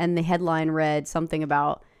 and the headline read something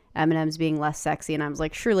about M&Ms being less sexy, and I was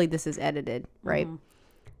like, surely this is edited, right? Mm-hmm.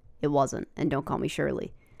 It wasn't, and don't call me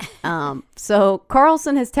Shirley. So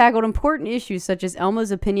Carlson has tackled important issues such as Elmo's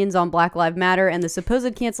opinions on Black Lives Matter and the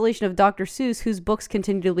supposed cancellation of Dr. Seuss, whose books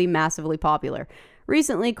continue to be massively popular.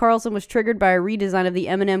 Recently, Carlson was triggered by a redesign of the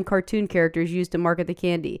M&M cartoon characters used to market the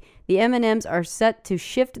candy. The M&Ms are set to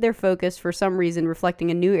shift their focus for some reason, reflecting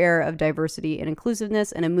a new era of diversity and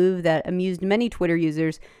inclusiveness, and a move that amused many Twitter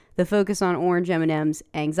users. The focus on orange M&Ms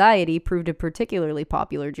anxiety proved a particularly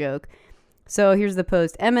popular joke. So here's the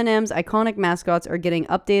post. M&M's iconic mascots are getting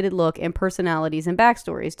updated look and personalities and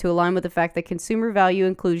backstories to align with the fact that consumer value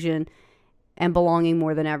inclusion and belonging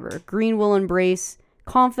more than ever. Green will embrace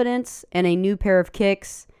confidence and a new pair of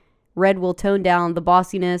kicks. Red will tone down the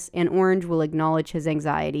bossiness, and orange will acknowledge his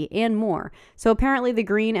anxiety, and more. So apparently the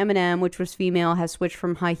green M&M, which was female, has switched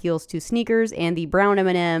from high heels to sneakers, and the brown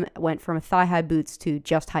M&M went from thigh-high boots to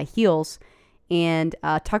just high heels. And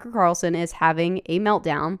Tucker Carlson is having a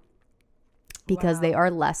meltdown because they are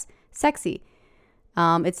less sexy.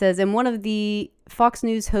 It says, in one of the Fox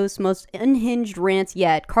News host's most unhinged rants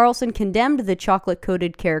yet, Carlson condemned the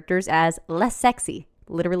chocolate-coated characters as less sexy.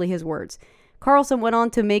 Literally his words. Carlson went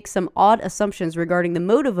on to make some odd assumptions regarding the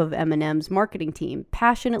motive of M&M's marketing team,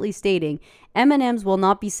 passionately stating, M&M's will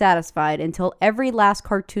not be satisfied until every last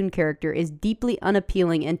cartoon character is deeply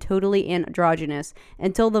unappealing and totally androgynous,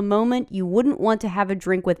 until the moment you wouldn't want to have a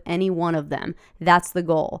drink with any one of them. That's the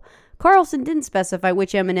goal. Carlson didn't specify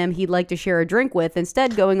which M&M he'd like to share a drink with,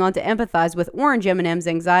 instead going on to empathize with orange M&M's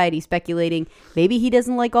anxiety, speculating maybe he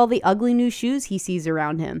doesn't like all the ugly new shoes he sees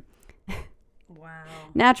around him. Wow.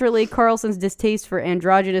 Naturally, Carlson's distaste for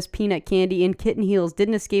androgynous peanut candy and kitten heels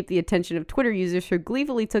didn't escape the attention of Twitter users who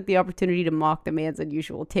gleefully took the opportunity to mock the man's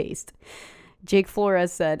unusual taste. Jake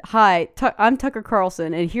Flores said, "Hi, I'm Tucker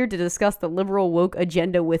Carlson, and here to discuss the liberal woke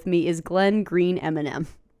agenda with me is Glenn Green M&M."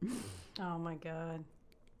 Oh my God.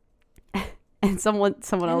 And someone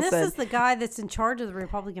else said, this is the guy that's in charge of the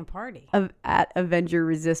Republican Party. At Avenger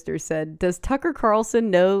Resistor said, "Does Tucker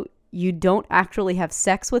Carlson know you don't actually have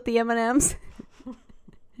sex with the M&Ms?"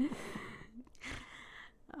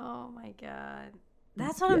 Oh my God.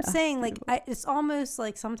 That's what I'm saying. Like, it's almost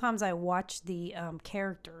like sometimes I watch the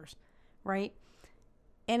characters, right?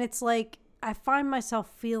 And it's like I find myself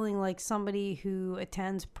feeling like somebody who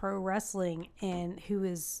attends pro wrestling and who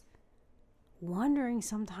is wondering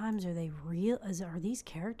sometimes, are they real? Are these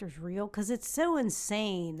characters real? Because it's so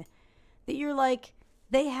insane that you're like,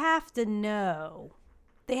 they have to know.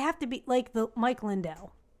 They have to be like the Mike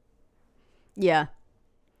Lindell. Yeah.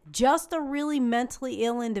 Just a really mentally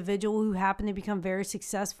ill individual who happened to become very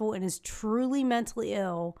successful and is truly mentally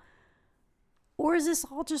ill. Or is this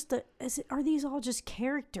all just are these all just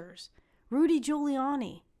characters? Rudy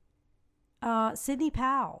Giuliani, Sidney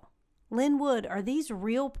Powell, Lynn Wood, are these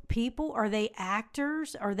real people? Are they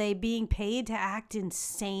actors? Are they being paid to act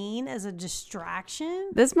insane as a distraction?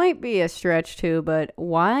 This might be a stretch too, but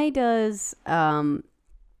why does Mike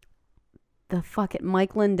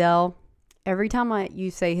Lindell, every time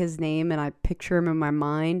you say his name and I picture him in my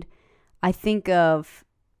mind, I think of,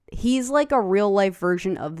 he's like a real life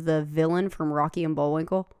version of the villain from Rocky and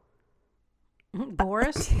Bullwinkle.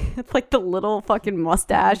 Boris? Like the little fucking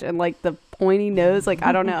mustache and like the pointy nose. Like,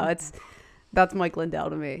 I don't know. That's Mike Lindell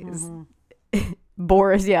to me. Mm-hmm.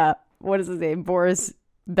 Boris, yeah. What is his name? Boris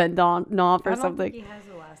Bendonoff or something? I don't think he has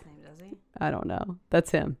a last name, does he? I don't know.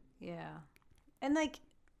 That's him. Yeah. And like,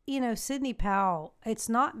 Sidney Powell, it's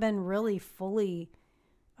not been really fully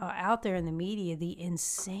out there in the media, the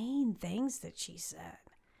insane things that she said.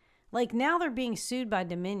 Like, now they're being sued by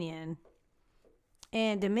Dominion.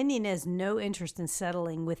 And Dominion has no interest in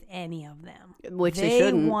settling with any of them. Which they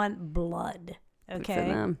shouldn't. They want blood.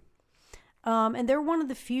 Okay. And they're one of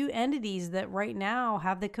the few entities that right now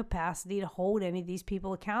have the capacity to hold any of these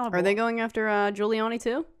people accountable. Are they going after Giuliani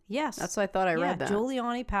too? Yes. That's what I thought I read that.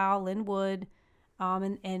 Giuliani, Powell, Lynn Wood,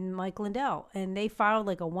 and Mike Lindell. And they filed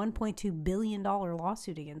like a $1.2 billion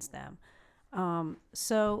lawsuit against them.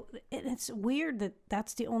 So it's weird that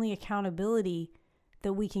that's the only accountability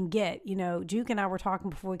that we can get. Juke and I were talking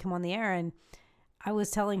before we come on the air, and I was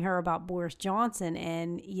telling her about Boris Johnson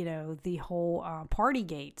and, the whole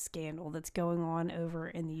Partygate scandal that's going on over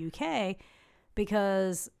in the UK,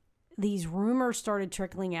 because these rumors started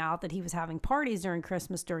trickling out that he was having parties during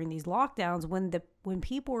Christmas during these lockdowns when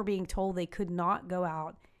people were being told they could not go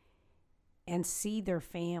out and see their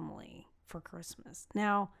family for Christmas.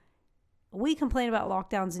 Now, we complain about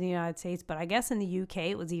lockdowns in the United States, but I guess in the UK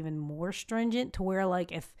it was even more stringent to where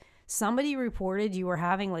like if somebody reported you were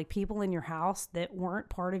having like people in your house that weren't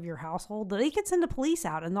part of your household, they could send the police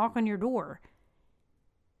out and knock on your door.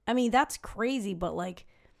 I mean, that's crazy, but like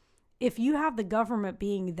if you have the government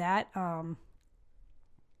being that, what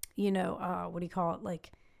do you call it?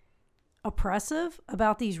 Like oppressive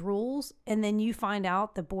about these rules, and then you find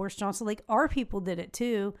out that Boris Johnson, like our people did it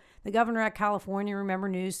too. The governor of California, remember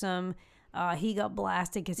Newsom, he got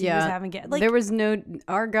blasted because he was having there was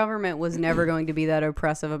our government was never going to be that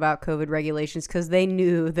oppressive about COVID regulations because they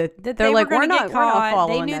knew that they're like, we're not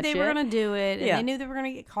following They knew that they shit. were going to do it, and they knew they were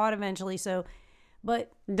going to get caught eventually. So,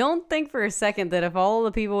 but don't think for a second that if all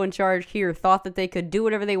the people in charge here thought that they could do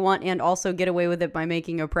whatever they want and also get away with it by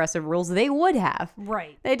making oppressive rules, they would have.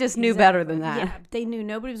 Right. They just knew better than that. Yeah, they knew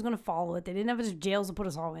nobody was going to follow it. They didn't have enough jails to put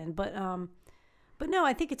us all in. But no,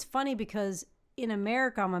 I think it's funny because in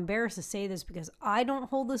America, I'm embarrassed to say this because I don't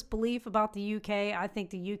hold this belief about the UK. I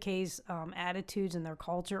think the UK's attitudes and their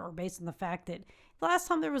culture are based on the fact that the last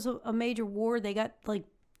time there was a major war, they got like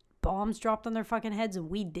bombs dropped on their fucking heads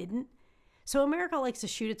and we didn't. So America likes to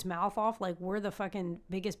shoot its mouth off like we're the fucking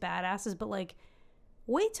biggest badasses, but like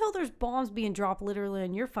wait till there's bombs being dropped literally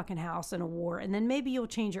in your fucking house in a war, and then maybe you'll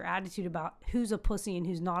change your attitude about who's a pussy and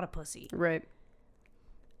who's not a pussy. Right.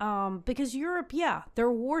 Because Europe, they're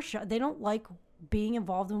war they don't like being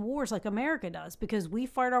involved in wars like America does because we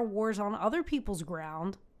fight our wars on other people's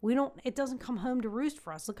ground. It doesn't come home to roost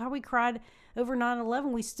for us. Look how we cried over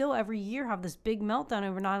 9/11. We still every year have this big meltdown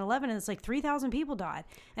over 9/11 and it's like 3,000 people died.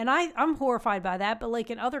 And I'm horrified by that. But like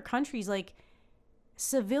in other countries, like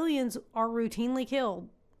civilians are routinely killed.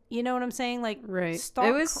 You know what I'm saying? Like, right.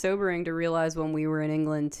 It was sobering to realize when we were in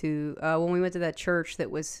England when we went to that church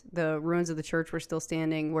that was the ruins of the church were still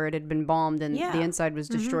standing where it had been bombed and the inside was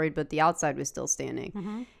destroyed, but the outside was still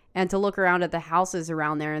standing. And to look around at the houses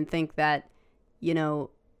around there and think that,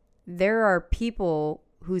 there are people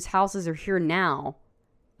whose houses are here now,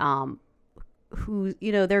 who,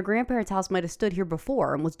 their grandparents' house might have stood here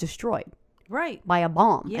before and was destroyed. Right. By a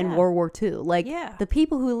bomb in World War II. Like, the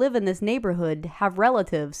people who live in this neighborhood have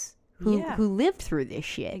relatives who lived through this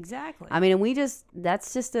shit. Exactly. I mean,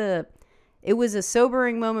 and it was a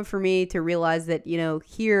sobering moment for me to realize that,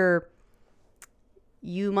 here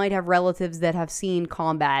you might have relatives that have seen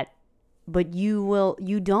combat, but you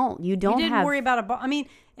didn't worry about a bomb. I mean,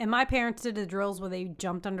 and my parents did the drills where they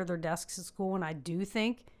jumped under their desks at school, and I do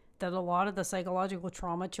think that a lot of the psychological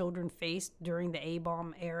trauma children faced during the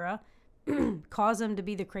A-bomb era cause them to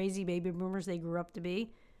be the crazy baby boomers they grew up to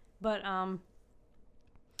be. But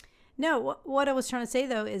no, what I was trying to say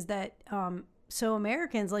though is that so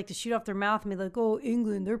Americans like to shoot off their mouth and be like, oh,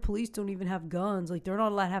 England, their police don't even have guns, like they're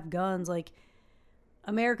not allowed to have guns, like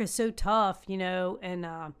America's so tough,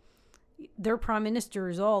 and their prime minister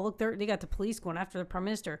is look, they got the police going after the prime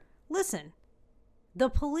minister. Listen, the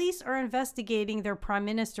police are investigating their prime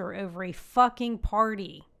minister over a fucking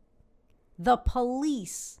party. The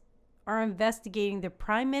police are investigating the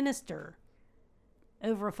prime minister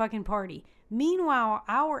over a fucking party. Meanwhile,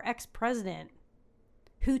 our ex-president,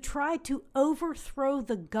 who tried to overthrow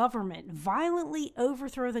the government, violently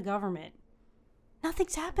overthrow the government,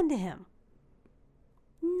 nothing's happened to him.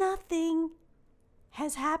 Nothing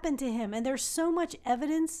has happened to him. And there's so much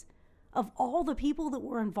evidence of all the people that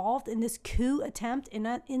were involved in this coup attempt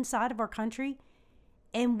inside of our country,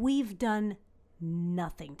 and we've done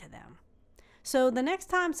nothing to them. So the next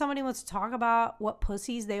time somebody wants to talk about what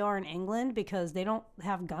pussies they are in England because they don't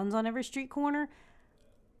have guns on every street corner,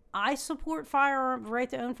 I support firearms, right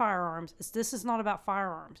to own firearms. This is not about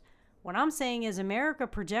firearms. What I'm saying is America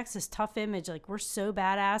projects this tough image like we're so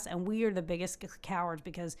badass and we are the biggest cowards,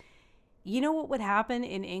 because you know what would happen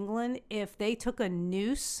in England if they took a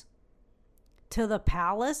noose to the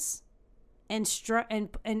palace and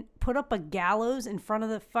put up a gallows in front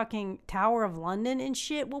of the fucking Tower of London and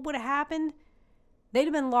shit? What would have happened? They'd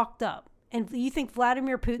have been locked up. And you think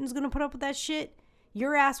Vladimir Putin's going to put up with that shit?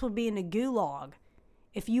 Your ass would be in a gulag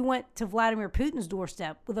if you went to Vladimir Putin's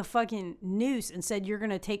doorstep with a fucking noose and said you're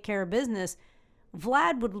going to take care of business.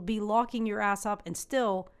 Vlad would be locking your ass up, and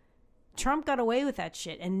still Trump got away with that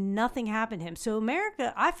shit and nothing happened to him. So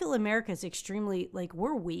America, I feel America is extremely, like,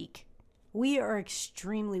 we're weak. We are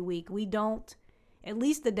extremely weak. We don't, at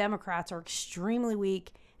least the Democrats are extremely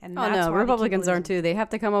weak. And that's why Republicans aren't too. They have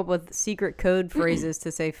to come up with secret code phrases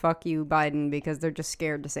to say "fuck you, Biden" because they're just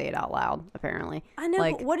scared to say it out loud. Apparently, I know.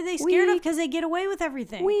 But what are they scared of? Because they get away with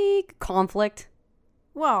everything. Weak conflict.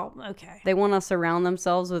 Well, okay. They want to surround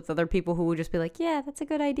themselves with other people who would just be like, "Yeah, that's a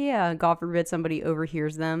good idea." God forbid somebody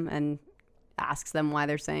overhears them and asks them why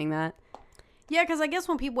they're saying that. Yeah, because I guess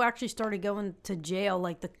when people actually started going to jail,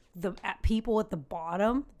 like the people at the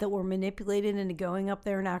bottom that were manipulated into going up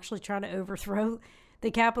there and actually trying to overthrow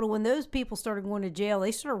the Capitol, when those people started going to jail,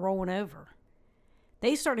 they started rolling over.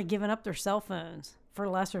 They started giving up their cell phones for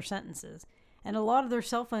lesser sentences. And a lot of their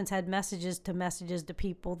cell phones had messages to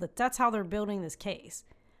people. That's how they're building this case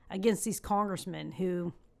against these congressmen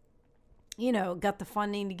who, got the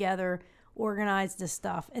funding together, organized this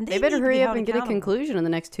stuff. And they better hurry up and get a conclusion in the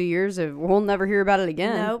next 2 years, or we'll never hear about it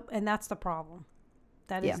again. Nope, and that's the problem.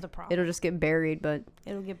 That is the problem. It'll just get buried, but...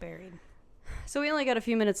 It'll get buried. So we only got a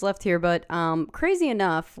few minutes left here, but crazy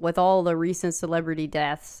enough, with all the recent celebrity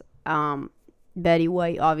deaths, Betty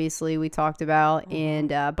White, obviously, we talked about, and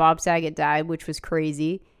Bob Saget died, which was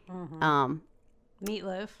crazy.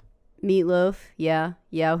 Meatloaf,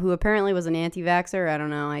 yeah, who apparently was an anti-vaxxer. I don't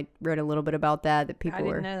know. I read a little bit about that people I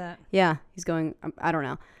didn't know that. Yeah, he's going, I don't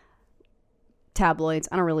know. Tabloids.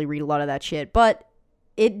 I don't really read a lot of that shit. But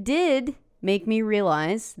it did make me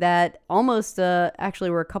realize that almost, actually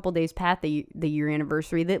we're a couple days past the year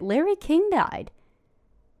anniversary, that Larry King died.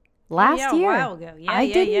 Last year. A while ago. Yeah,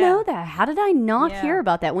 I didn't know that. How did I not hear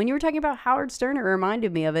about that? When you were talking about Howard Stern, it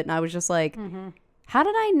reminded me of it, and I was just like, how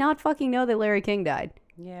did I not fucking know that Larry King died?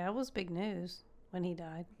 Yeah, it was big news when he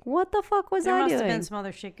died. What the fuck was I doing? There must have been some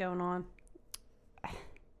other shit going on.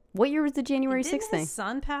 What year was the January 6th thing? Didn't his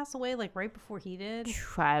son pass away like right before he did?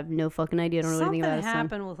 I have no fucking idea. I don't know anything about his son. Something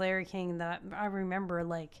happened with Larry King that I remember,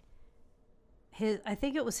 like, I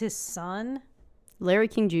think it was his son. Larry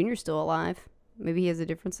King Jr. 's still alive. Maybe he has a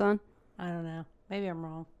different son. I don't know. Maybe I'm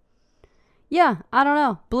wrong. Yeah, I don't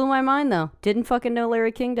know. Blew my mind, though. Didn't fucking know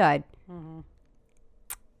Larry King died.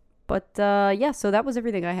 But, yeah, so that was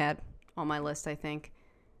everything I had on my list, I think.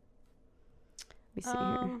 Let me see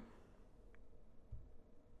here.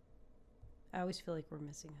 I always feel like we're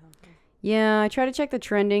missing something. Yeah, I try to check the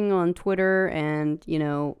trending on Twitter and,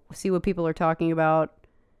 see what people are talking about.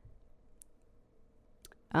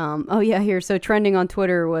 Here. So trending on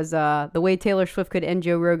Twitter was the way Taylor Swift could end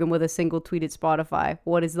Joe Rogan with a single tweet at Spotify.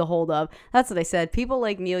 What is the holdup? That's what I said. People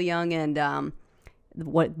like Neil Young and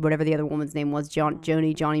whatever the other woman's name was,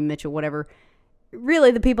 Johnny Mitchell, whatever.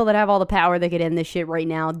 Really, the people that have all the power that could end this shit right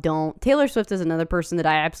now don't. Taylor Swift is another person that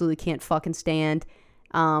I absolutely can't fucking stand.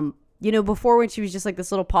 Before when she was just like this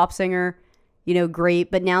little pop singer,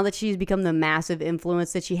 great. But now that she's become the massive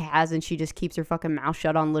influence that she has, and she just keeps her fucking mouth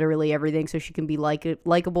shut on literally everything so she can be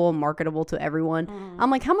likable and marketable to everyone. I'm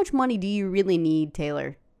like, how much money do you really need,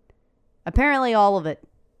 Taylor? Apparently all of it,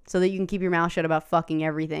 so that you can keep your mouth shut about fucking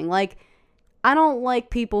everything. Like, I don't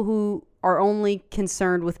like people who are only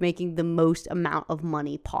concerned with making the most amount of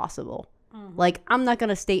money possible. Like, I'm not going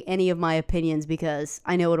to state any of my opinions because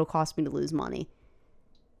I know it'll cost me to lose money.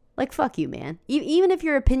 Like, fuck you, man. Even if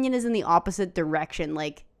your opinion is in the opposite direction,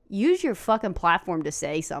 like, use your fucking platform to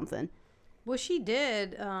say something. Well, she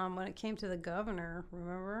did when it came to the governor,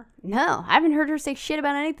 remember? No, I haven't heard her say shit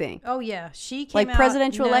about anything. Oh, yeah. She came out... Like,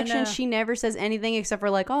 presidential elections, she never says anything except for,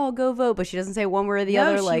 like, oh, go vote, but she doesn't say one way or the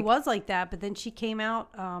other. No, like, she was like that, but then she came out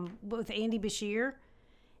with Andy Bashir,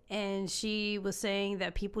 and she was saying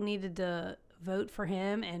that people needed to vote for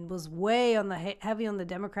him and was way on the heavy on the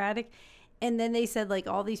Democratic. And then they said, like,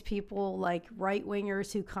 all these people, like,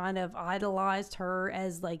 right-wingers who kind of idolized her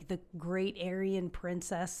as, like, the great Aryan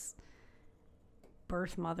princess,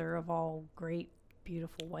 birth mother of all great,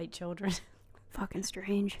 beautiful white children. Fucking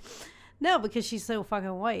strange. No, because she's so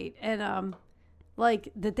fucking white. And,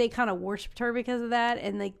 like, that they kind of worshipped her because of that.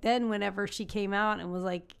 And, like, then whenever she came out and was,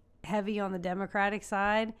 like, heavy on the Democratic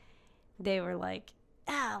side, they were like,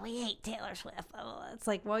 oh, we hate Taylor Swift. It's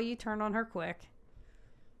like, well, you turned on her quick.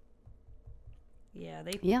 Yeah,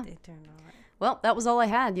 they turned on it. Well, that was all I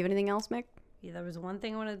had. Do you have anything else, Mick? Yeah, there was one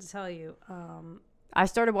thing I wanted to tell you. I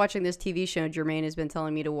started watching this TV show Jermaine has been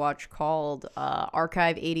telling me to watch called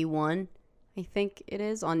Archive 81, I think it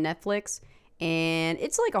is, on Netflix. And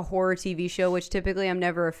it's like a horror TV show, which typically I'm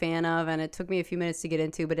never a fan of, and it took me a few minutes to get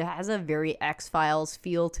into, but it has a very X-Files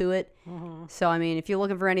feel to it. So, I mean, if you're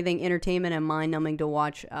looking for anything entertainment and mind-numbing to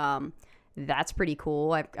watch, that's pretty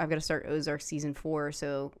cool. I've got to start Ozark Season 4,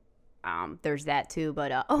 so... there's that too,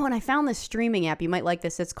 but and I found this streaming app. You might like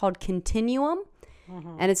this. It's called Continuum,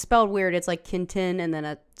 and it's spelled weird. It's like Kintin and then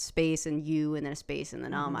a space and U and then a space and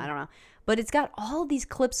then I don't know. But it's got all these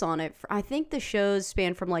clips on it. I think the shows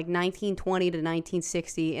span from like 1920 to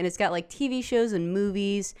 1960, and it's got like TV shows and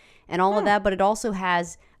movies and all of that. But it also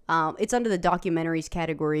has it's under the documentaries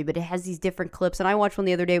category, but it has these different clips. And I watched one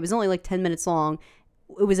the other day. It was only like 10 minutes long.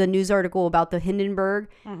 it was a news article about the Hindenburg,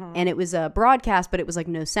 and it was a broadcast, but it was like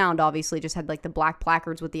no sound, obviously, just had like the black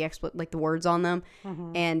placards with the like the words on them.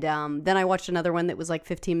 And then I watched another one that was like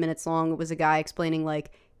 15 minutes long. It was a guy explaining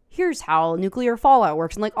like, here's how nuclear fallout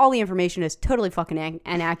works, and like all the information is totally fucking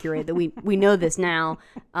inaccurate that we know this now.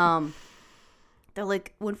 They're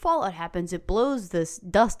like, when fallout happens, it blows this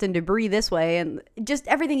dust and debris this way, and just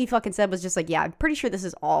everything he fucking said was just like, yeah, I'm pretty sure this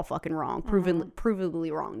is all fucking wrong,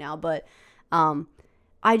 provably wrong now. But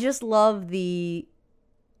I just love the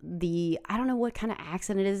I don't know what kind of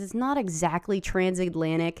accent it is. It's not exactly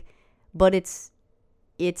transatlantic, but it's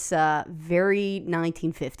very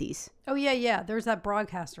 1950s. Oh yeah. There's that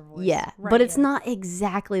broadcaster voice. Yeah, right, but it's not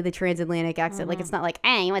exactly the transatlantic accent. Like, it's not like,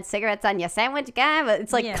 hey, you want cigarettes on your sandwich, guy? But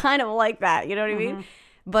it's like kind of like that. You know what I mean?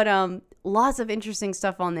 But lots of interesting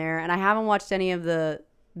stuff on there, and I haven't watched any of the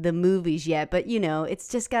movies yet. But it's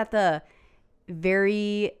just got the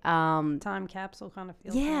very time capsule kind of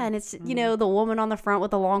feel. Yeah, and it's the woman on the front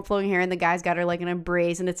with the long flowing hair, and the guy's got her like an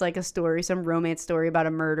embrace, and it's like a story, some romance story about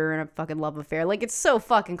a murder and a fucking love affair. Like, it's so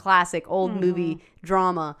fucking classic old movie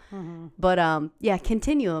drama. But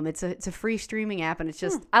Continuum, it's a free streaming app, and it's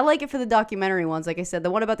just I like it for the documentary ones. Like I said,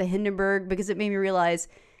 the one about the Hindenburg, because it made me realize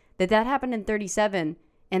that happened in 1937.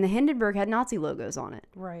 And the Hindenburg had Nazi logos on it.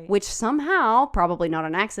 Right. Which somehow, probably not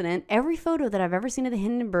an accident, every photo that I've ever seen of the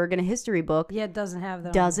Hindenburg in a history book it doesn't have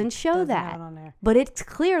that. Doesn't show that. On there. But it's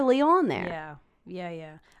clearly on there.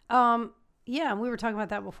 Yeah. And we were talking about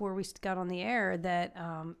that before we got on the air, that,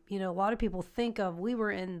 a lot of people think of, we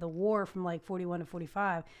were in the war from like 41 to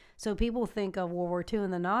 45. So people think of World War II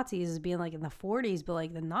and the Nazis as being like in the 40s, but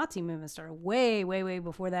like the Nazi movement started way, way, way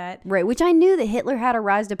before that. Right. Which I knew that Hitler had a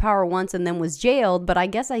rise to power once and then was jailed, but I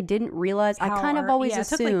guess I didn't realize. I kind of always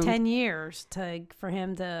assumed. It took like 10 years for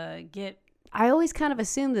him to get. I always kind of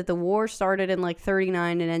assumed that the war started in like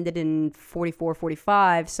 39 and ended in 44,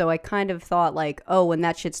 45. So I kind of thought like, oh, when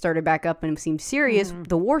that shit started back up and it seemed serious,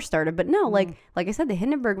 the war started. But no, like I said, the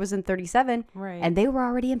Hindenburg was in 37, right? And they were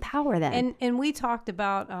already in power then. And we talked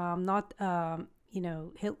about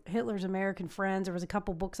Hitler's American Friends. There was a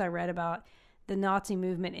couple books I read about the Nazi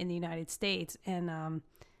movement in the United States, and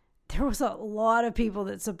there was a lot of people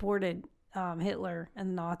that supported Hitler and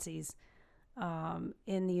the Nazis.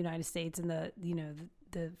 In the United States, and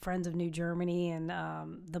the Friends of New Germany and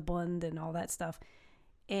the Bund and all that stuff,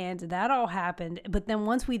 and that all happened. But then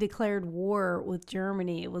once we declared war with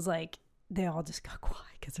Germany, it was like they all just got quiet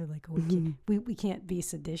because they're like, oh, we can't be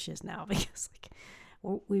seditious now because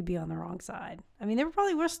like we'd be on the wrong side. I mean, there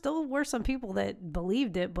were some people that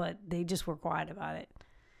believed it, but they just were quiet about it.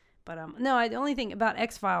 But the only thing about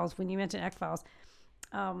X-Files, when you mentioned X-Files.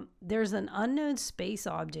 There's an unknown space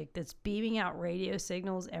object that's beaming out radio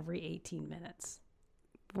signals every 18 minutes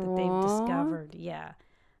that they've discovered. Yeah.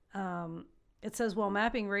 It says, while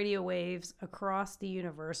mapping radio waves across the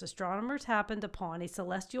universe, astronomers happened upon a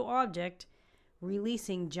celestial object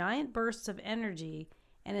releasing giant bursts of energy,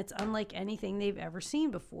 and it's unlike anything they've ever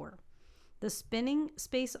seen before. The spinning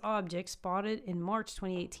space object, spotted in March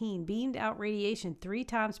 2018, beamed out radiation 3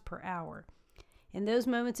 times per hour. In those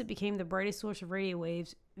moments, it became the brightest source of radio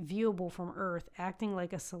waves viewable from Earth, acting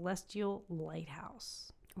like a celestial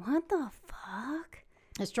lighthouse. What the fuck?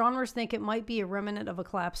 Astronomers think it might be a remnant of a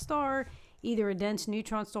collapsed star, either a dense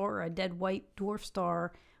neutron star or a dead white dwarf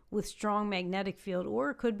star with strong magnetic field, or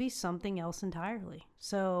it could be something else entirely.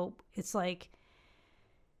 So it's like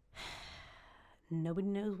nobody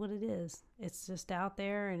knows what it is. It's just out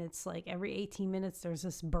there, and it's like every 18 minutes there's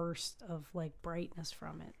this burst of like brightness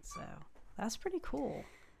from it. So that's pretty cool.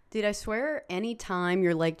 Dude, I swear anytime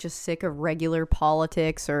you're like just sick of regular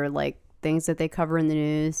politics or like things that they cover in the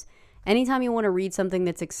news, anytime you want to read something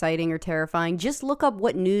that's exciting or terrifying, just look up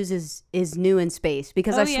what news is new in space.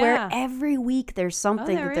 Because I swear every week there's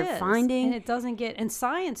something that they're finding. And it doesn't get, and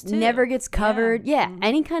science too. Never gets covered. Yeah.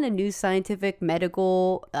 Any kind of new scientific,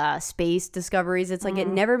 medical, space discoveries. It's like it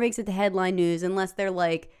never makes it to headline news unless they're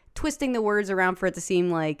like twisting the words around for it to seem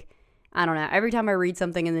like, I don't know. Every time I read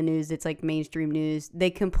something in the news, it's like mainstream news. They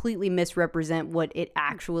completely misrepresent what it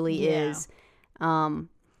actually is.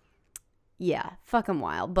 Yeah, fucking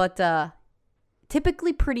wild. But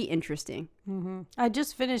typically pretty interesting. I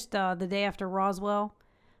just finished The Day After Roswell,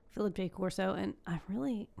 Philip J. Corso, and I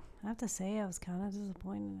have to say I was kind of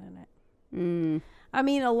disappointed in it. I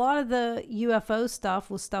mean, a lot of the UFO stuff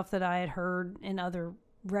was stuff that I had heard and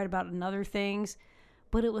read about in other things,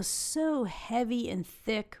 but it was so heavy and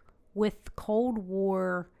thick with Cold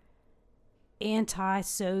War,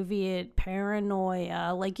 anti-Soviet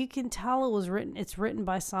paranoia. Like, you can tell it's written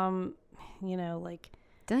by some, like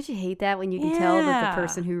Don't you hate that when you can tell that Yeah. the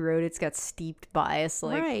person who wrote it's got steeped bias?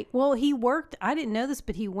 Like, Right. Well, he worked. I didn't know this,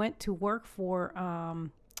 but he went to work for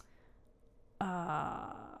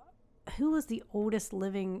who was the oldest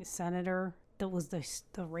living senator? That was the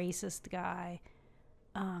racist guy.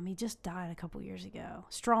 He just died a couple years ago.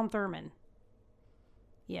 Strom Thurmond.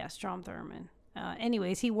 Yeah, Strom Thurmond.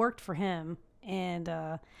 Anyways, he worked for him, and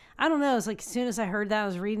I don't know. It's like as soon as I heard that, I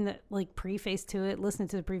was reading the like preface to it, listening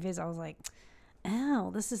to the preface. I was like,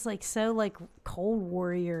 "Oh, this is like so like Cold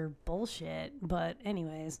Warrior bullshit." But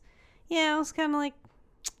anyways, yeah, I was kind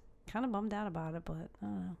of bummed out about it, but I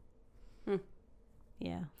don't know.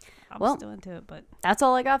 Yeah, I'm still into it, but that's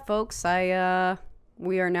all I got, folks.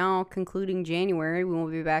 We are now concluding January. We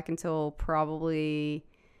won't be back until probably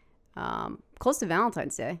close to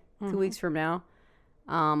Valentine's Day, 2 weeks from now.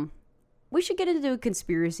 We should get into a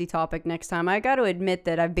conspiracy topic next time. I got to admit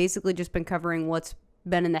that I've basically just been covering what's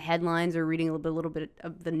been in the headlines or reading a little bit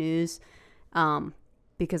of the news,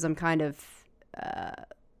 because I'm kind of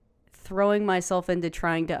throwing myself into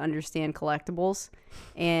trying to understand collectibles.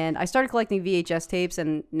 And I started collecting VHS tapes,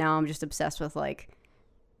 and now I'm just obsessed with like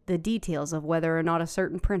the details of whether or not a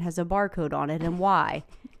certain print has a barcode on it and why.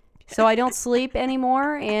 So I don't sleep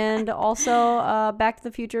anymore, and also Back to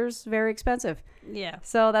the Future is very expensive. yeah.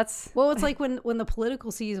 So that's... Well, it's like when the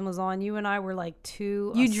political season was on, you and I were like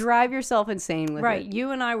two... You drive yourself insane with right. it.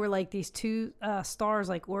 You and I were like these two stars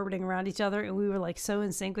like orbiting around each other, and we were like so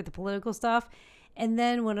in sync with the political stuff. And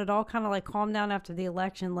then when it all kind of like calmed down after the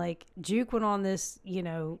election, like Juke went on this,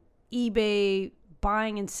 eBay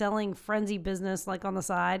buying and selling frenzy business like on the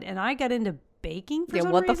side, and I got into baking for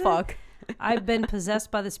some what reason. the fuck? I've been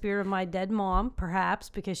possessed by the spirit of my dead mom, perhaps,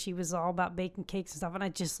 because she was all about baking cakes and stuff, and I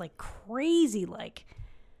just like crazy like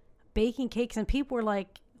baking cakes, and people were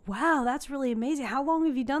like, wow, that's really amazing. How long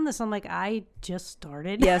have you done this? I'm like, I just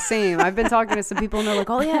started. Yeah, same. I've been talking to some people, and they're like,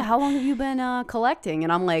 oh yeah, how long have you been collecting?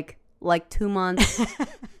 And I'm like 2 months.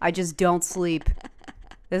 I just don't sleep.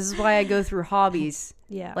 This is why I go through hobbies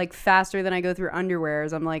like faster than I go through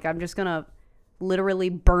underwears. I'm like, I'm just gonna literally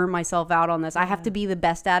burn myself out on this. I have to be the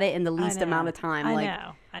best at it in the least amount of time. I Like,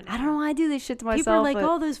 know. I don't know why I do this shit to myself. People are like, but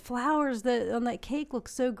oh, those flowers that on that cake look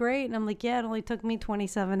so great. And I'm like, yeah, it only took me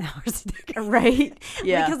 27 hours to do. right?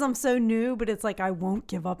 Yeah. Because I'm so new, but it's like I won't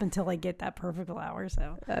give up until I get that perfect flower.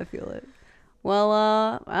 So I feel it.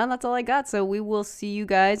 Well, that's all I got. So we will see you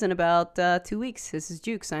guys in about 2 weeks. This is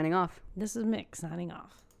Juke signing off. this is Mick signing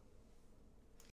off.